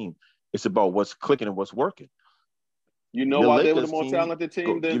talented team. It's about what's clicking and what's working. You know why they were the more talented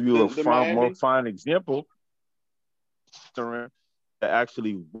team than give you Miami? More fine example that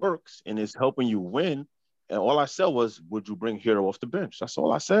actually works and is helping you win. And all I said was, would you bring Hero off the bench? That's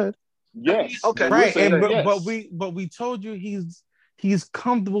all I said. Yes. Okay. Right. Yes. But we told you he's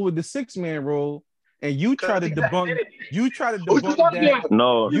comfortable with the 6-man role, and you try to debunk. You try to debunk that.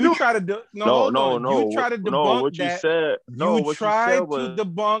 No. You try to no. You try to debunk what you that. said. No. You what tried you said to was,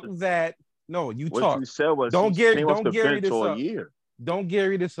 debunk that. No, you what talk. you said was Don't Gary this all up. year. Don't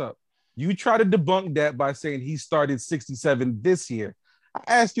Gary this up. You try to debunk that by saying he started 67 this year. I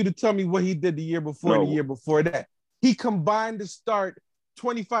asked you to tell me what he did the year before and the year before that. He combined to start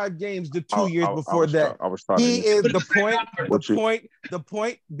 25 games the 2 years before that. He is the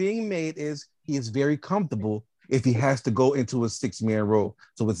point being made is he is very comfortable if he has to go into a 6-man role.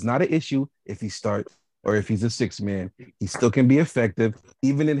 So it's not an issue if he starts or if he's a 6-man. He still can be effective.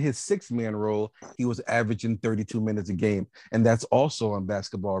 Even in his 6-man role, he was averaging 32 minutes a game. And that's also on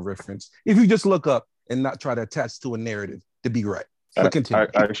Basketball Reference. If you just look up and not try to attach to a narrative to be right. But continue.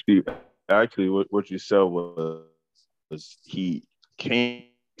 Actually, what you said was he came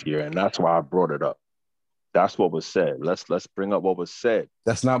here, and that's why I brought it up. That's what was said. Let's bring up what was said.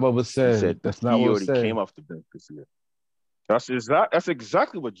 That's not what was said. That's not what was said. He already came off the bench this year. That's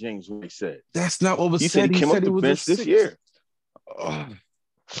exactly what James Wade said. That's not what was said. Said he came off the bench this year. Okay.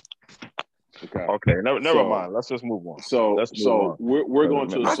 Never mind. Let's just move on. So we're going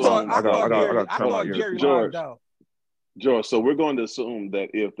to assume. I thought Gary lied out. George, so we're going to assume that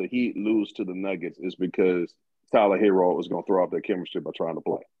if the Heat lose to the Nuggets, it's because Tyler Hero is going to throw off their chemistry by trying to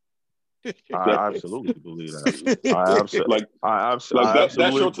play. I absolutely believe that. That's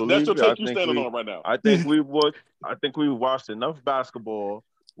your take you standing on right now. I think we watched enough basketball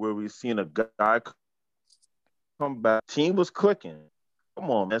where we've seen a guy come back. Team was clicking.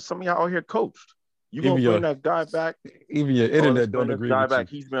 Come on, man. Some of y'all out here coached. You gonna bring that guy back? Even your internet don't agree with you.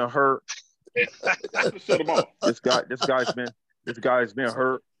 He's been hurt. Shut him off. This guy's been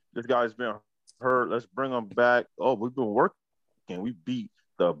hurt. This guy's been hurt. Let's bring him back. Oh, we've been working. We beat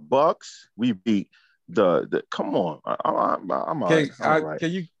the Bucks. We beat the. Come on, I'm okay, right.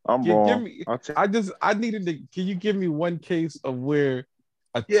 Can you? I'm give wrong. Me, I needed to. Can you give me one case of where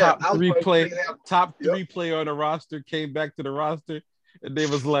a top three player on the roster came back to the roster and they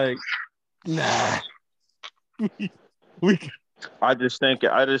was like, nah, we. I just think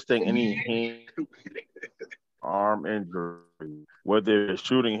any arm injury, whether it's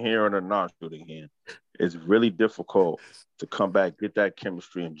shooting hand or not shooting hand, it's really difficult to come back, get that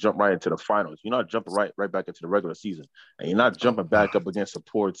chemistry, and jump right into the finals. You're not jumping right back into the regular season, and you're not jumping back up against a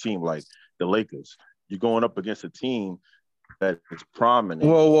poor team like the Lakers. You're going up against a team that is prominent.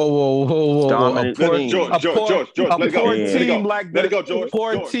 Whoa. Dominant team. George, let it go. Let it go, George.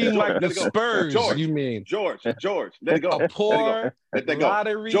 Poor team like the Spurs, you mean? George, let it go. A poor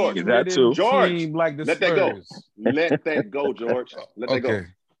lottery team like the Spurs. Let that go, George. Let that go.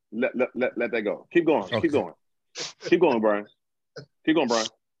 Let that go. Keep going. Keep going, Brian.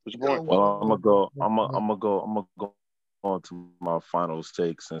 What's your point? Well, I'm gonna go on to my final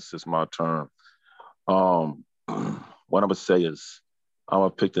take since it's my turn. What I'm gonna say is I'm gonna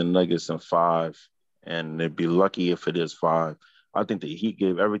pick the Nuggets in 5, and they'd be lucky if it is 5. I think the Heat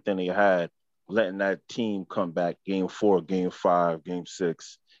gave everything they had, letting that team come back game 4, game 5, game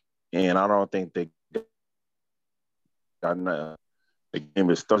 6, and I don't think they got nothing. The game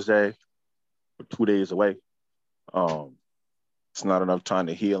is Thursday, 2 days away. It's not enough time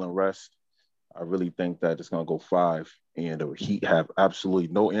to heal and rest. I really think that it's gonna go 5, and the Heat have absolutely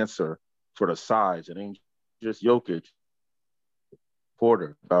no answer for the size. It ain't just Jokic,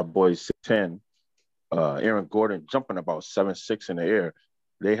 Porter, about boys 6'10", Aaron Gordon jumping about 7'6" in the air.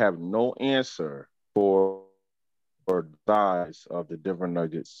 They have no answer for the size of the Denver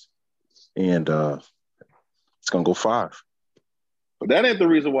Nuggets, and it's gonna go 5. But that ain't the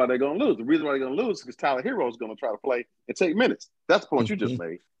reason why they're going to lose. The reason why they're going to lose is because Tyler Hero is going to try to play and take minutes. That's the point you just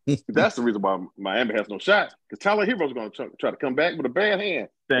made. That's the reason why Miami has no shot, because Tyler Hero is going to try to come back with a bad hand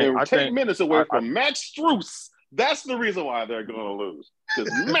and take minutes away from Max Strus. That's the reason why they're going to lose,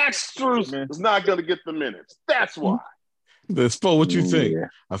 because Max Strus is not going to get the minutes. That's why. Spo, what you think?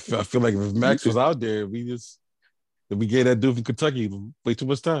 I feel like if Max was out there, we gave that dude from Kentucky way too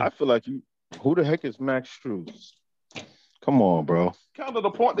much time. I feel like who the heck is Max Strus? Come on, bro. Kind of the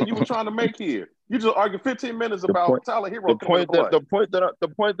point that you were trying to make here. You just argued 15 minutes about Tyler Hero. The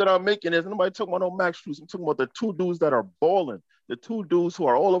point that I'm making is nobody talking about no Max Strus. I'm talking about the two dudes that are balling. The two dudes who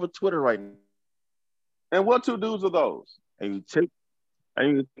are all over Twitter right now. And what two dudes are those? And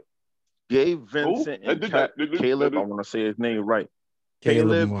you Gabe Vincent and Caleb. I want to say his name right.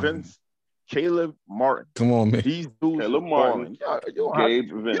 Caleb Martin. Come on, man. These dudes Caleb Martin.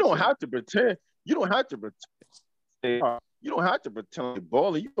 You don't have to pretend. You don't have to pretend you're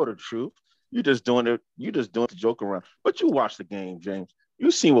balling. You know the truth. You're just doing it. You just doing it to joke around. But you watched the game, James.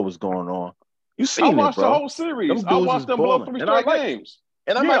 You seen what was going on. You seen it, bro. I watched the whole series. I watched them blow 3 straight games.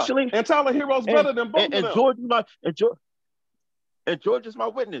 And I'm actually, and Tyler Hero's better than both of them. George is my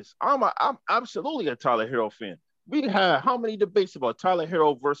witness. I'm absolutely a Tyler Hero fan. We had how many debates about Tyler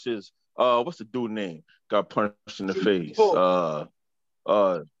Hero versus what's the dude name? Got punched in the face.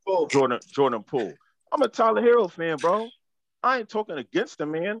 Jordan Poole. I'm a Tyler Hero fan, bro. I ain't talking against the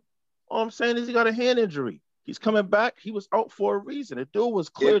man. All I'm saying is he got a hand injury. He's coming back. He was out for a reason. The dude was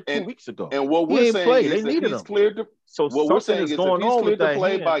cleared 2 weeks ago. And what we're saying is that he's cleared to. So what we're saying is if he's cleared to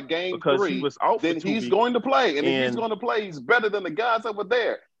play by game because 3, he was out then he's going to play. And if he's going to play, he's better than the guys that were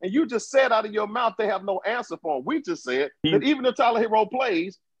there. And you just said out of your mouth they have no answer for him. We just said that even if Tyler Hero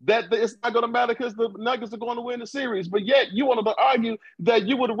plays, that it's not going to matter because the Nuggets are going to win the series. But yet you wanted to argue that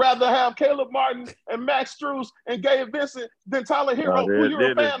you would rather have Caleb Martin and Max Strus and Gabe Vincent than Tyler Hero, who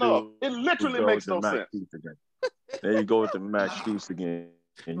you're a fan of. It literally makes no sense. There you go with the Max Strus again.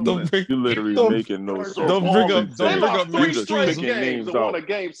 You literally making no sense. Don't bring up Max Strus games and won a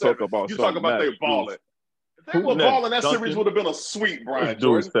game 7. You talk about they balling. If they were balling, that series would have been a sweep, Brian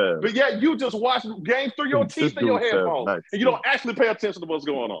Jordan. But yet you just watch game through your teeth and your headphones, and you don't actually pay attention to what's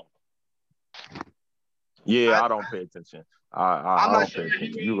going on. Yeah, I don't pay attention. I don't pay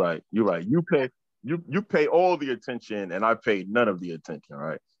attention. You're right. You pay all the attention, and I pay none of the attention.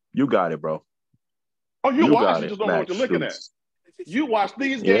 Right? You got it, bro. Oh, you watch, you just don't know what you're looking at. You watch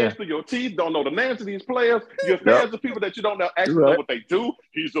these games through your teeth, don't know the names of these players. You're fans of people that you don't know actually know what they do.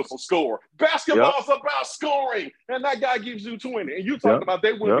 He's just a scorer. Basketball's about scoring, and that guy gives you 20. And you talking about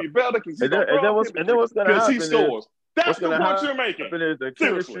they would be better because he scores. That's the point you're making. The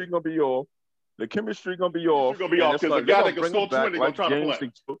chemistry gonna be off. The chemistry gonna be off. It's gonna be off because the guy that can score 20 gonna try to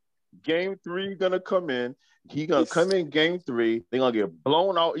play. Game 3 gonna come in. He gonna come in game 3. They're gonna get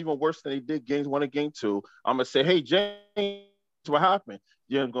blown out even worse than they did games 1 and game 2. I'm gonna say, hey, James, what happened?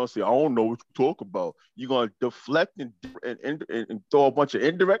 You're gonna say, I don't know what you talk about. You're gonna deflect and throw a bunch of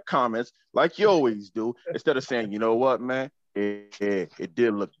indirect comments like you always do, instead of saying, you know what, man, it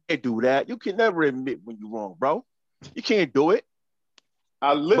did look. You can't do that. You can never admit when you're wrong, bro. You can't do it.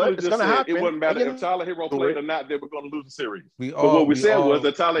 I literally just said it wouldn't matter if Tyler Hero played or not, they were going to lose the series. But what we said was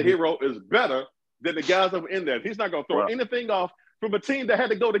that Tyler Hero is better than the guys that were in there. He's not going to throw anything off from a team that had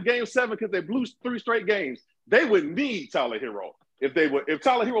to go to game 7 because they blew 3 straight games. They would need Tyler Hero. If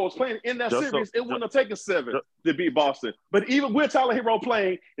Tyler Hero was playing in that series, it wouldn't have taken 7 to beat Boston. But even with Tyler Hero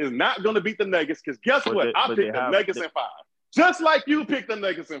playing, is not going to beat the Nuggets because guess what? I picked the Nuggets in 5. Just like you picked the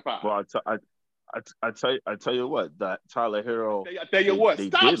Nuggets in 5. Well, I tell you what, that Tyler Hero. I tell you what,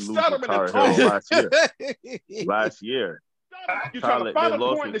 stop stuttering and talking. Last year. You're trying to find a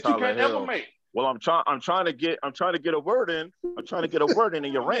point that you can't ever make. Well, I'm trying to get a word in. I'm trying to get a word in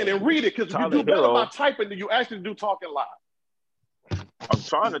your rant. And read it because you do better by typing than you actually do talking live. I'm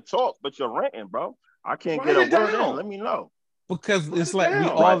trying to talk, but you're ranting, bro. I can't get a word in. Let me know. Because it's like we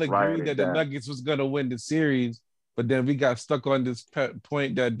all agreed that the Nuggets was going to win the series. But then we got stuck on this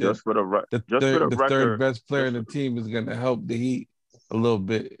point that the third best player in the team is going to help the Heat a little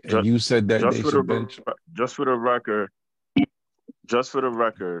bit. And you said that they should bench. Just for the record. For the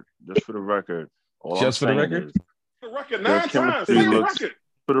record,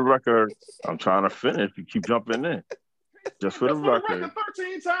 I'm trying to finish. You keep jumping in. Just for the record.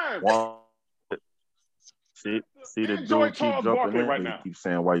 13 times. See the dude keep jumping in right now. Keep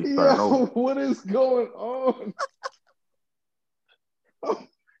saying why you starting over. What is going on?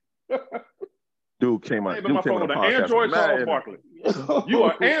 Dude came on. Dude came on the Android Charles Barkley. You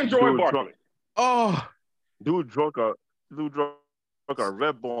are Android Barkley. Dude drunk a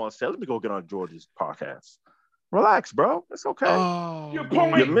Red Bull and said, "Let me go get on George's podcast." Relax, bro. It's okay. Oh, Your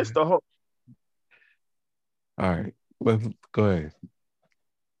point. You missed the whole. all right. Well, go ahead.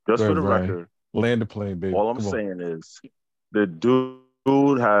 Just Go for ahead, the Brian. record, Land the plane, baby. all I'm Come on. saying is the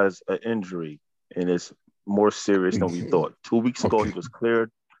dude has an injury and it's more serious than we thought. 2 weeks ago, Okay. he was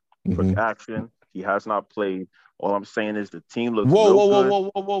cleared for Mhm. action. He has not played. All I'm saying is the team looks Whoa, real whoa, whoa, good.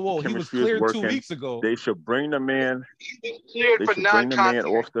 whoa, whoa, whoa, whoa! The He was chemistry is cleared 2 working. weeks ago. They should bring the man. Cleared They for should bring the man non-contact.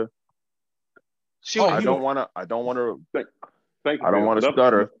 off the. Shooting. I don't want to. I don't want to. Thank you. I don't Bill. want to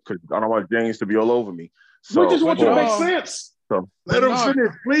stutter because I don't want James to be all over me. So We just want you to But make no. sense. Let him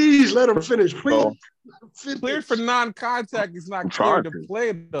finish, please. Let him finish, please. So, Let him finish. Cleared for non-contact is not I'm cleared trying to to.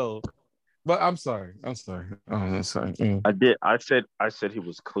 play though. But I'm sorry. Oh, I'm sorry. I did. I said he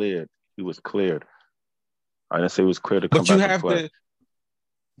was cleared. He was cleared. I didn't say he was cleared to come But you back and have play. to,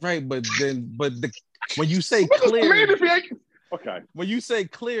 right? But when you say What does that mean cleared, if he ain't- Okay. when you say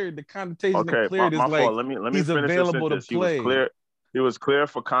cleared, the connotation Okay, of cleared my is like fault. Let me he's finish this available to sentence. He was play. clear. He was clear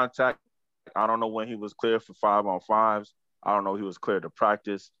for contact. I don't know when he was clear for 5-on-5s. I don't know he was cleared to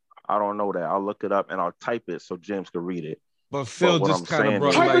practice. I don't know that. I'll look it up and I'll type it so James can read it. But Phil what just I'm kind of saying brought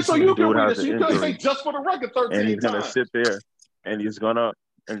is- Type it light so to you the can Dude read has it. So an you can say injury. just for the record And 13 he's gonna times. sit there and he's gonna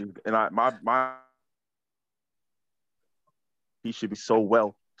he should be so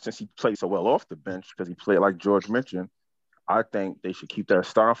well since he played so well off the bench because he played like George mentioned. I think they should keep that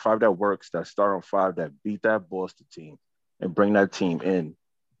starting five that works, that starting five that beat that Boston team, and bring that team in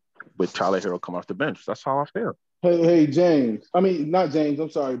with Tyler Hero come off the bench. That's how I feel. Hey, James. I mean, not James. I'm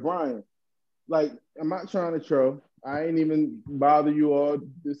sorry, Brian. Like, I'm not trying to troll. I ain't even bother you all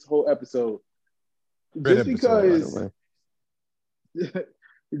this whole episode. Great Just episode, by the because, way.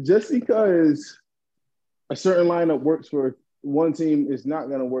 just because a certain lineup works for one team is not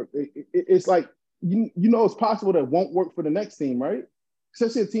going to work. It's like you know it's possible that it won't work for the next team, right?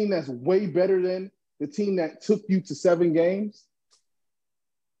 Especially a team that's way better than the team that took you to 7 games.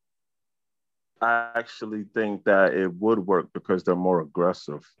 I actually think that it would work because they're more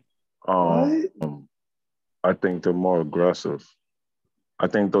aggressive. What? I think they're more aggressive. I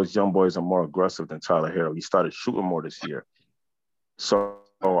think those young boys are more aggressive than Tyler Hero. He started shooting more this year. So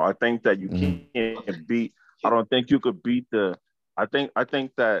I think that you can't beat. I don't think you could beat the. I think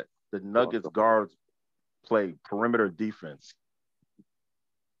that the Nuggets guards play perimeter defense.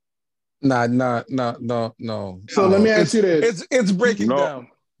 No. So let me ask you this. It's breaking No. down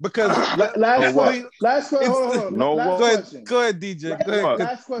because Last what? question. Hold on. No, Last what? question. Go ahead, DJ. Go ahead.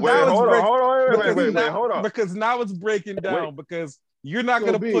 Last question. Wait, Now it's hold break- on. Wait, now- hold on. Because now it's breaking down Wait. because you're not So,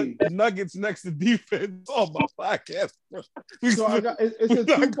 going to B. put Nuggets next to defense on my podcast. So it's a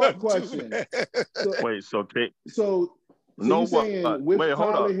two-part question. Wait, so Kate. So No, you're what? saying with Wait,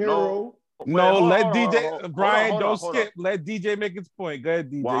 hold Tyler up. Hero, No, let hold DJ on, Brian hold on, don't hold skip. on. Let DJ make his point. Go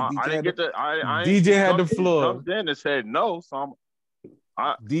ahead, DJ. Well, DJ I didn't had get the, the. I DJ had the jumped- floor. Jumped in and said no, so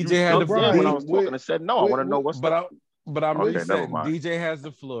DJ had the floor when I floor. was talking and said no. I want to know what's But I'm Okay, resetting. never mind. DJ has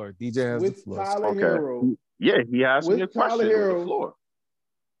the floor. DJ has the with floor. Tyler Okay. Hero. Yeah, he asked me a With Tyler question with Hero- the floor.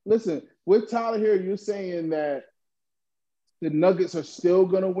 Listen, with Tyler Hero, you're saying that the Nuggets are still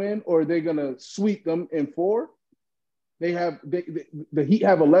going to win, or they're going to sweep them in 4? The Heat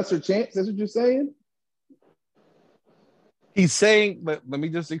have a lesser chance. That's what you're saying. He's saying, but let me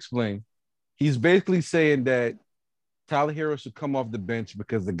just explain. He's basically saying that Tyler Hero should come off the bench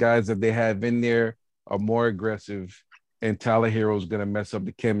because the guys that they have in there are more aggressive, and Tyler Hero is going to mess up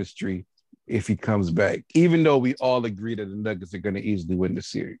the chemistry if he comes back. Even though we all agree that the Nuggets are going to easily win the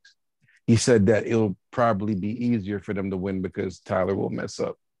series, he said that it'll probably be easier for them to win because Tyler will mess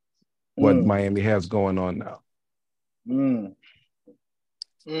up what Miami has going on now.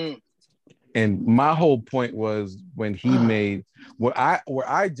 And my whole point was when he made where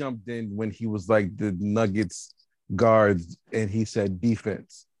I jumped in when he was like the Nuggets guards and he said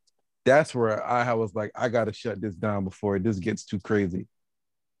defense. That's where I was like, I gotta shut this down before this gets too crazy.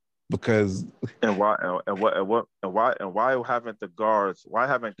 Because why haven't the guards? Why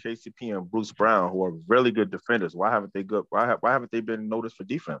haven't KCP and Bruce Brown, who are really good defenders, why haven't they been noticed for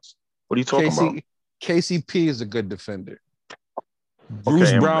defense? What are you talking about? KCP is a good defender.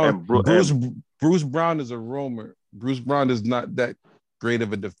 Bruce Brown is a roamer. Bruce Brown is not that great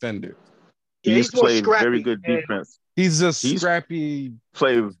of a defender. He's more played scrappy. very good defense. He's a scrappy.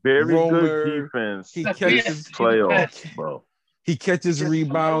 Played very roamer. good defense. He catches playoffs, bro. He catches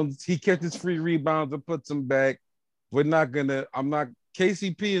rebounds. He catches free rebounds and puts them back.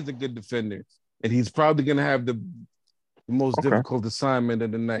 KCP is a good defender, and he's probably gonna have the most difficult assignment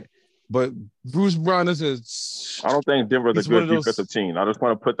of the night. But Bruce Brown is I don't think Denver's a good defensive team. I just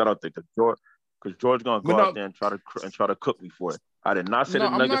want to put that out there because George gonna go out there and try to cook me for it. I did not say No,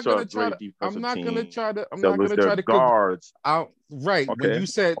 the I'm Nuggets not are gonna a try great to. defensive I'm not team. gonna try to. I'm That not was gonna their try to. guards. Right. Okay.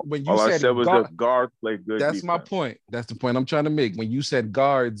 When you All I said said was guard, their guards play good that's my defense. point. That's the point I'm trying to make. When you said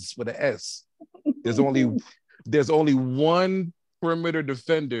guards with an S, there's only one perimeter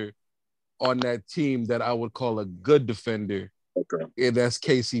defender on that team that I would call a good defender, Okay. and that's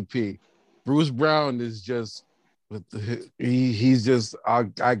KCP. Bruce Brown is just he's just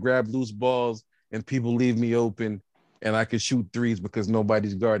I grab loose balls and people leave me open and I can shoot threes because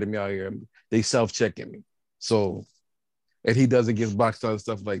nobody's guarding me out here. They self-checking me. So, and he doesn't get boxed out and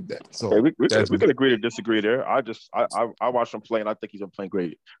stuff like that. So we could agree to disagree there. I watched him play and I think he's been playing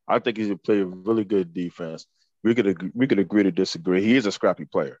great. I think he's playing really good defense. We could agree to disagree. He is a scrappy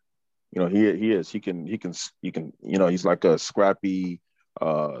player. You know, he is. He can. You know, he's like a scrappy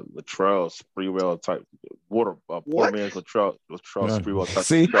Latrell Sprewell type poor man's Latrell Sprewell type.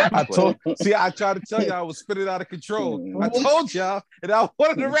 I tried to tell you I was spinning out of control. I told y'all, and I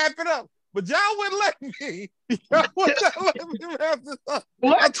wanted to wrap it up, but y'all wouldn't let me. Y'all would not let me wrap this up.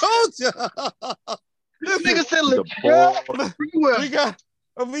 What? I told y'all. This nigga said Latrell.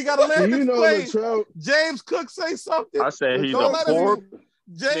 We got to let You this know, play. Latrell. James Cook say something. I said he's Don't a let poor. him.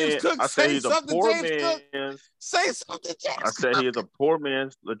 James Cook I said say he's a something. poor James Cook man's. say something. James I said he is a poor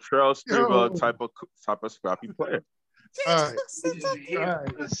man's Latrell Sprewell type of scrappy player. All right.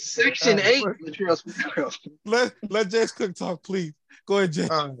 Section 8 Latrell Sprewell. Let James Cook talk, please. Go ahead,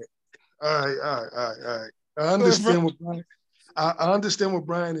 James. All right. I understand what Brian. I understand what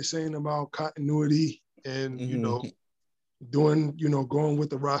Brian is saying about continuity and going with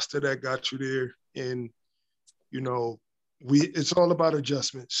the roster that got you there, and it's all about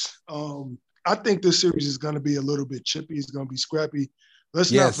adjustments. I think this series is going to be a little bit chippy. It's going to be scrappy.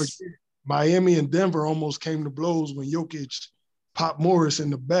 Let's not forget, Miami and Denver almost came to blows when Jokic popped Morris in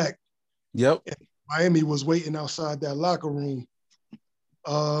the back. Yep. And Miami was waiting outside that locker room.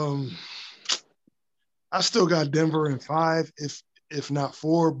 I still got Denver in 5, if not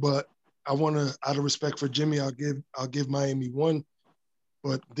 4, but I want to, out of respect for Jimmy, I'll give Miami 1.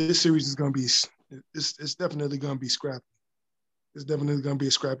 But this series is going to be, it's definitely going to be scrappy. It's definitely going to be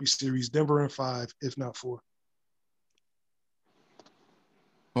a scrappy series. Denver in 5, if not 4.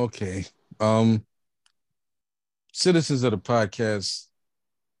 Okay. Citizens of the podcast,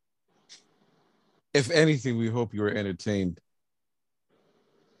 if anything, we hope you were entertained.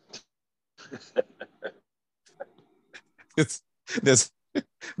 I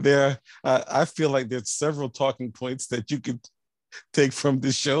feel like there's several talking points that you could take from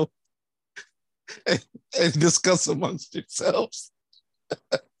this show and discuss amongst yourselves.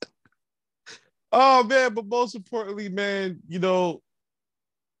 Oh man, but most importantly, man,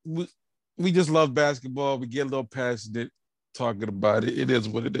 we just love basketball. We get a little passionate talking about it. It is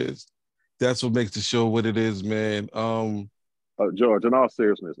what it is. That's what makes the show what it is, man. George, in all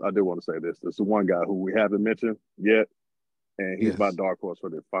seriousness, I do want to say this. This is one guy who we haven't mentioned yet, and he's my dark horse for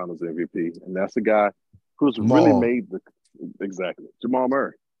the Finals MVP, and that's the guy who's really made Jamal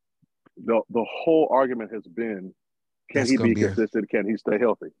Murray. The whole argument has been, can he be consistent? Can he stay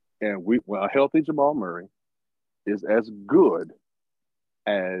healthy? And a healthy Jamal Murray is as good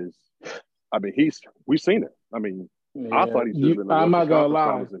as, we've seen it. I mean, I thought he should have been. I'm not gonna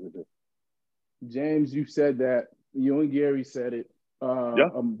lie, James. You said that. You and Gary said it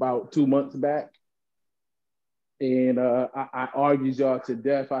about 2 months back, and I argued y'all to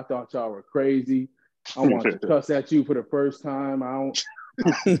death. I thought y'all were crazy. I wanted to cuss at you for the first time. I don't.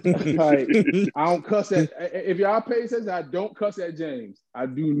 I don't cuss at. If y'all pay attention, I don't cuss at James. I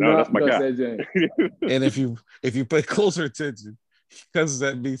do not cuss at James. And if you pay closer attention, he cusses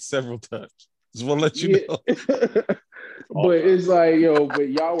at me several times. Just want to let you know. But it's like, but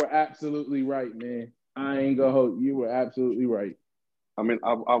y'all were absolutely right, man. I ain't gonna hold you. Were absolutely right. I mean,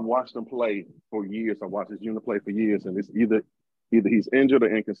 I've watched him play for years. I've watched his unit play for years, and it's either he's injured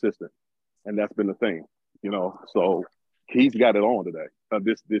or inconsistent, and that's been the thing, So he's got it on today.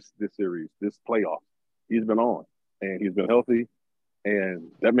 This series, this playoff, he's been on, and he's been healthy.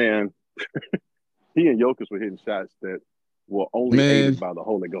 And that man, he and Jokic were hitting shots that were only aided by the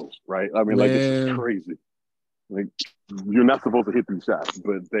Holy Ghost, right? I mean, like, this is crazy. Like, you're not supposed to hit these shots,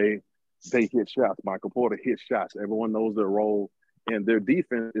 but they hit shots. Michael Porter hit shots. Everyone knows their role, and their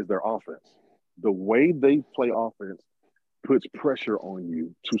defense is their offense. The way they play offense puts pressure on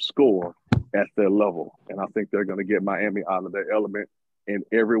you to score at their level, and I think they're going to get Miami out of their element in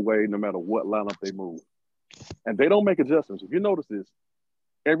every way, no matter what lineup they move. And they don't make adjustments. If you notice this,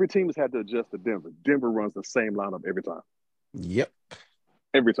 every team has had to adjust to Denver. Denver runs the same lineup every time. Yep.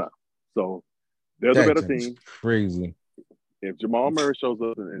 Every time. So they're the better team. Crazy. If Jamal Murray shows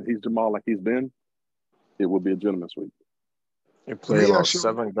up and he's Jamal like he's been, it will be a gentleman's sweep. They Let play me about ask you.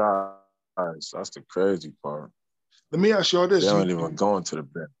 7 guys. That's the crazy part. Let me ask y'all They this: don't even go into the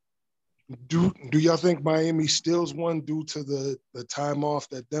bench. Do y'all think Miami steals one due to the time off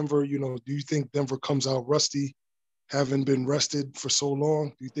that Denver? Do you think Denver comes out rusty, having been rested for so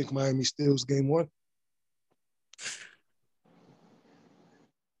long? Do you think Miami steals game one?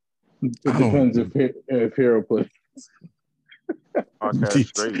 It depends if Hero plays. Podcast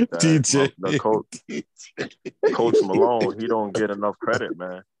straight that DJ. the coach Malone, he don't get enough credit,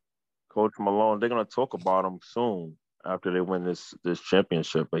 man. Coach Malone, they're gonna talk about him soon after they win this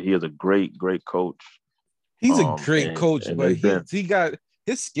championship. But he is a great coach. He's a great coach, and but he got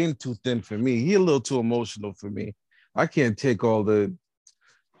his skin too thin for me. He a little too emotional for me. I can't take all the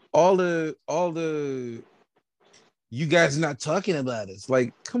you guys not talking about it. It's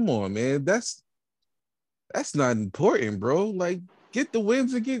like, come on, man. That's not important, bro. Like, get the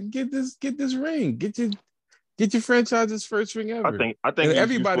wins and get this ring. Get your franchise's first ring ever. I think and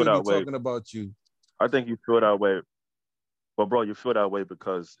everybody you feel will be that way. talking about you. I think you feel that way. But bro, you feel that way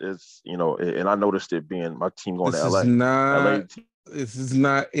because it's, and I noticed it being my team going to LA. This is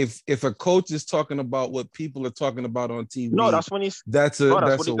not if a coach is talking about what people are talking about on TV. No, that's when he's that's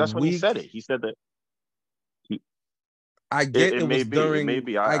when he said it. He said that. I get it was during.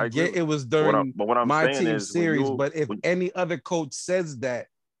 I get it was during but what I'm my saying team is series. But if any other coach says that,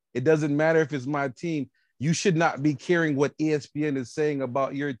 it doesn't matter if it's my team. You should not be caring what ESPN is saying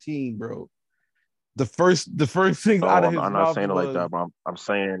about your team, bro. The first thing out of his mouth. I'm not saying it like that, but I'm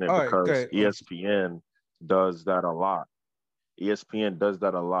saying it because ESPN does that a lot. ESPN does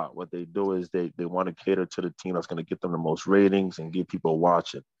that a lot. What they do is they want to cater to the team that's going to get them the most ratings and get people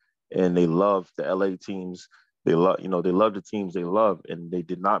watching. And they love the LA teams. They love the teams they love, and they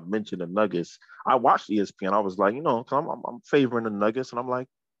did not mention the Nuggets. I watched ESPN. I was like, I'm favoring the Nuggets, and I'm like,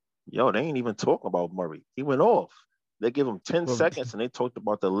 yo, they ain't even talking about Murray. He went off. They give him 10 seconds, and they talked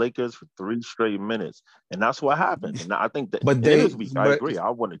about the Lakers for 3 straight minutes, and that's what happened. And I think that in this week, I agree. I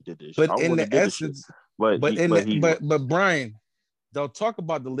wouldn't have did this. But in the essence, but Brian, they'll talk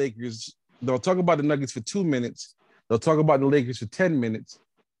about the Lakers. They'll talk about the Nuggets for 2 minutes. They'll talk about the Lakers for 10 minutes.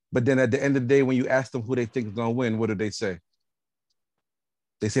 But then at the end of the day, when you ask them who they think is going to win, what do they say?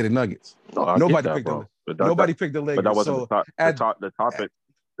 They say the Nuggets. No, nobody picked the Lakers. But that wasn't the topic.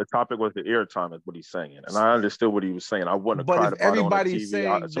 The topic was the airtime, is what he's saying. And I understood what he was saying. I wouldn't have cried about it on the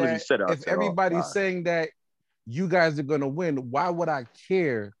TV. As soon as he said it, if everybody's saying that you guys are going to win, why would I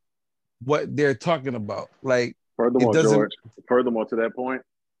care what they're talking about? Like, furthermore, George, to that point,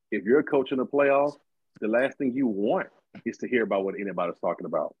 if you're a coach in the playoffs, the last thing you want is to hear about what anybody's talking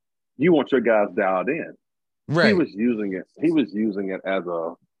about. You want your guys dialed in. Right. He was using it as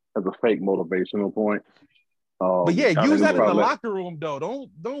a fake motivational point. But yeah, use that in the locker room though.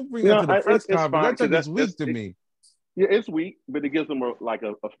 Don't bring that to the press conference. That's weak to me. Yeah, it's weak, but it gives them a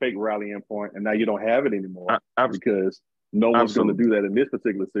fake rallying point, and now you don't have it anymore because no one's going to do that in this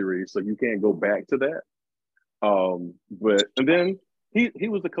particular series, so you can't go back to that. And then he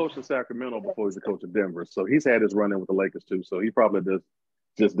was the coach of Sacramento before he was the coach of Denver, so he's had his run in with the Lakers too. So he probably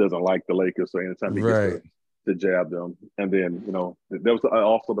just doesn't like the Lakers. So anytime he gets to jab them, and then that was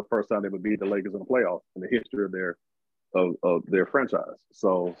also the first time they would beat the Lakers in the playoffs in the history of their franchise.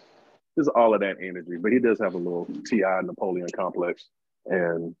 So there's all of that energy, but he does have a little T.I. Napoleon complex,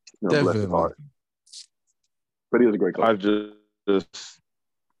 and bless his heart. But he was a great coach.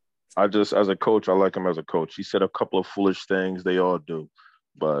 I just, as a coach, I like him as a coach. He said a couple of foolish things. They all do.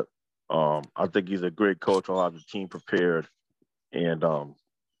 But I think he's a great coach. I'll have the team prepared. And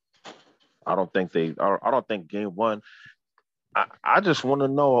I don't think game one, I just want to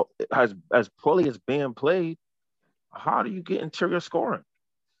know, as poorly as being played, how do you get interior scoring?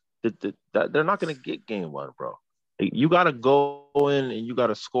 They're not going to get game one, bro. You got to go in and you got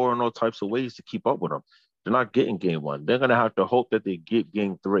to score in all types of ways to keep up with them. They're not getting game one. They're going to have to hope that they get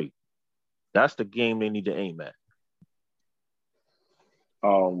game 3. That's the game they need to aim at. I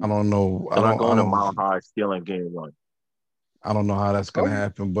don't know. They're not going to Mile High stealing game 1. I don't know how that's going to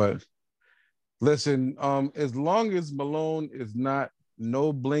happen, but listen, as long as Malone is not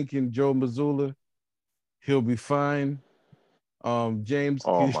no blinking Joe Mazzulla, he'll be fine. James.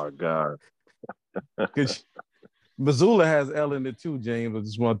 Oh my God. Mazzulla has L in it too, James. I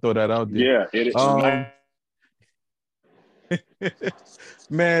just want to throw that out there. Yeah, it is.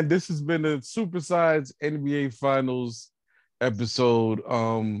 Man, this has been a supersized NBA Finals episode.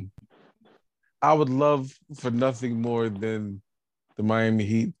 I would love for nothing more than the Miami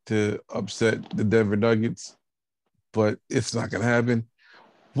Heat to upset the Denver Nuggets, but it's not going to happen.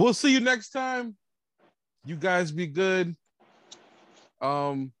 We'll see you next time. You guys be good.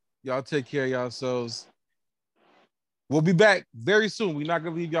 Y'all take care of yourselves. We'll be back very soon. We're not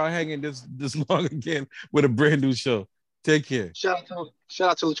gonna leave y'all hanging this long again with a brand new show. Take care. Shout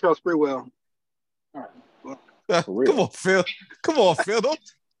out to Latrell Sprewell. All right. For real. Come on, Phil. Come on, Phil. Don't...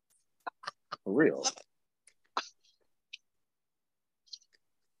 For real.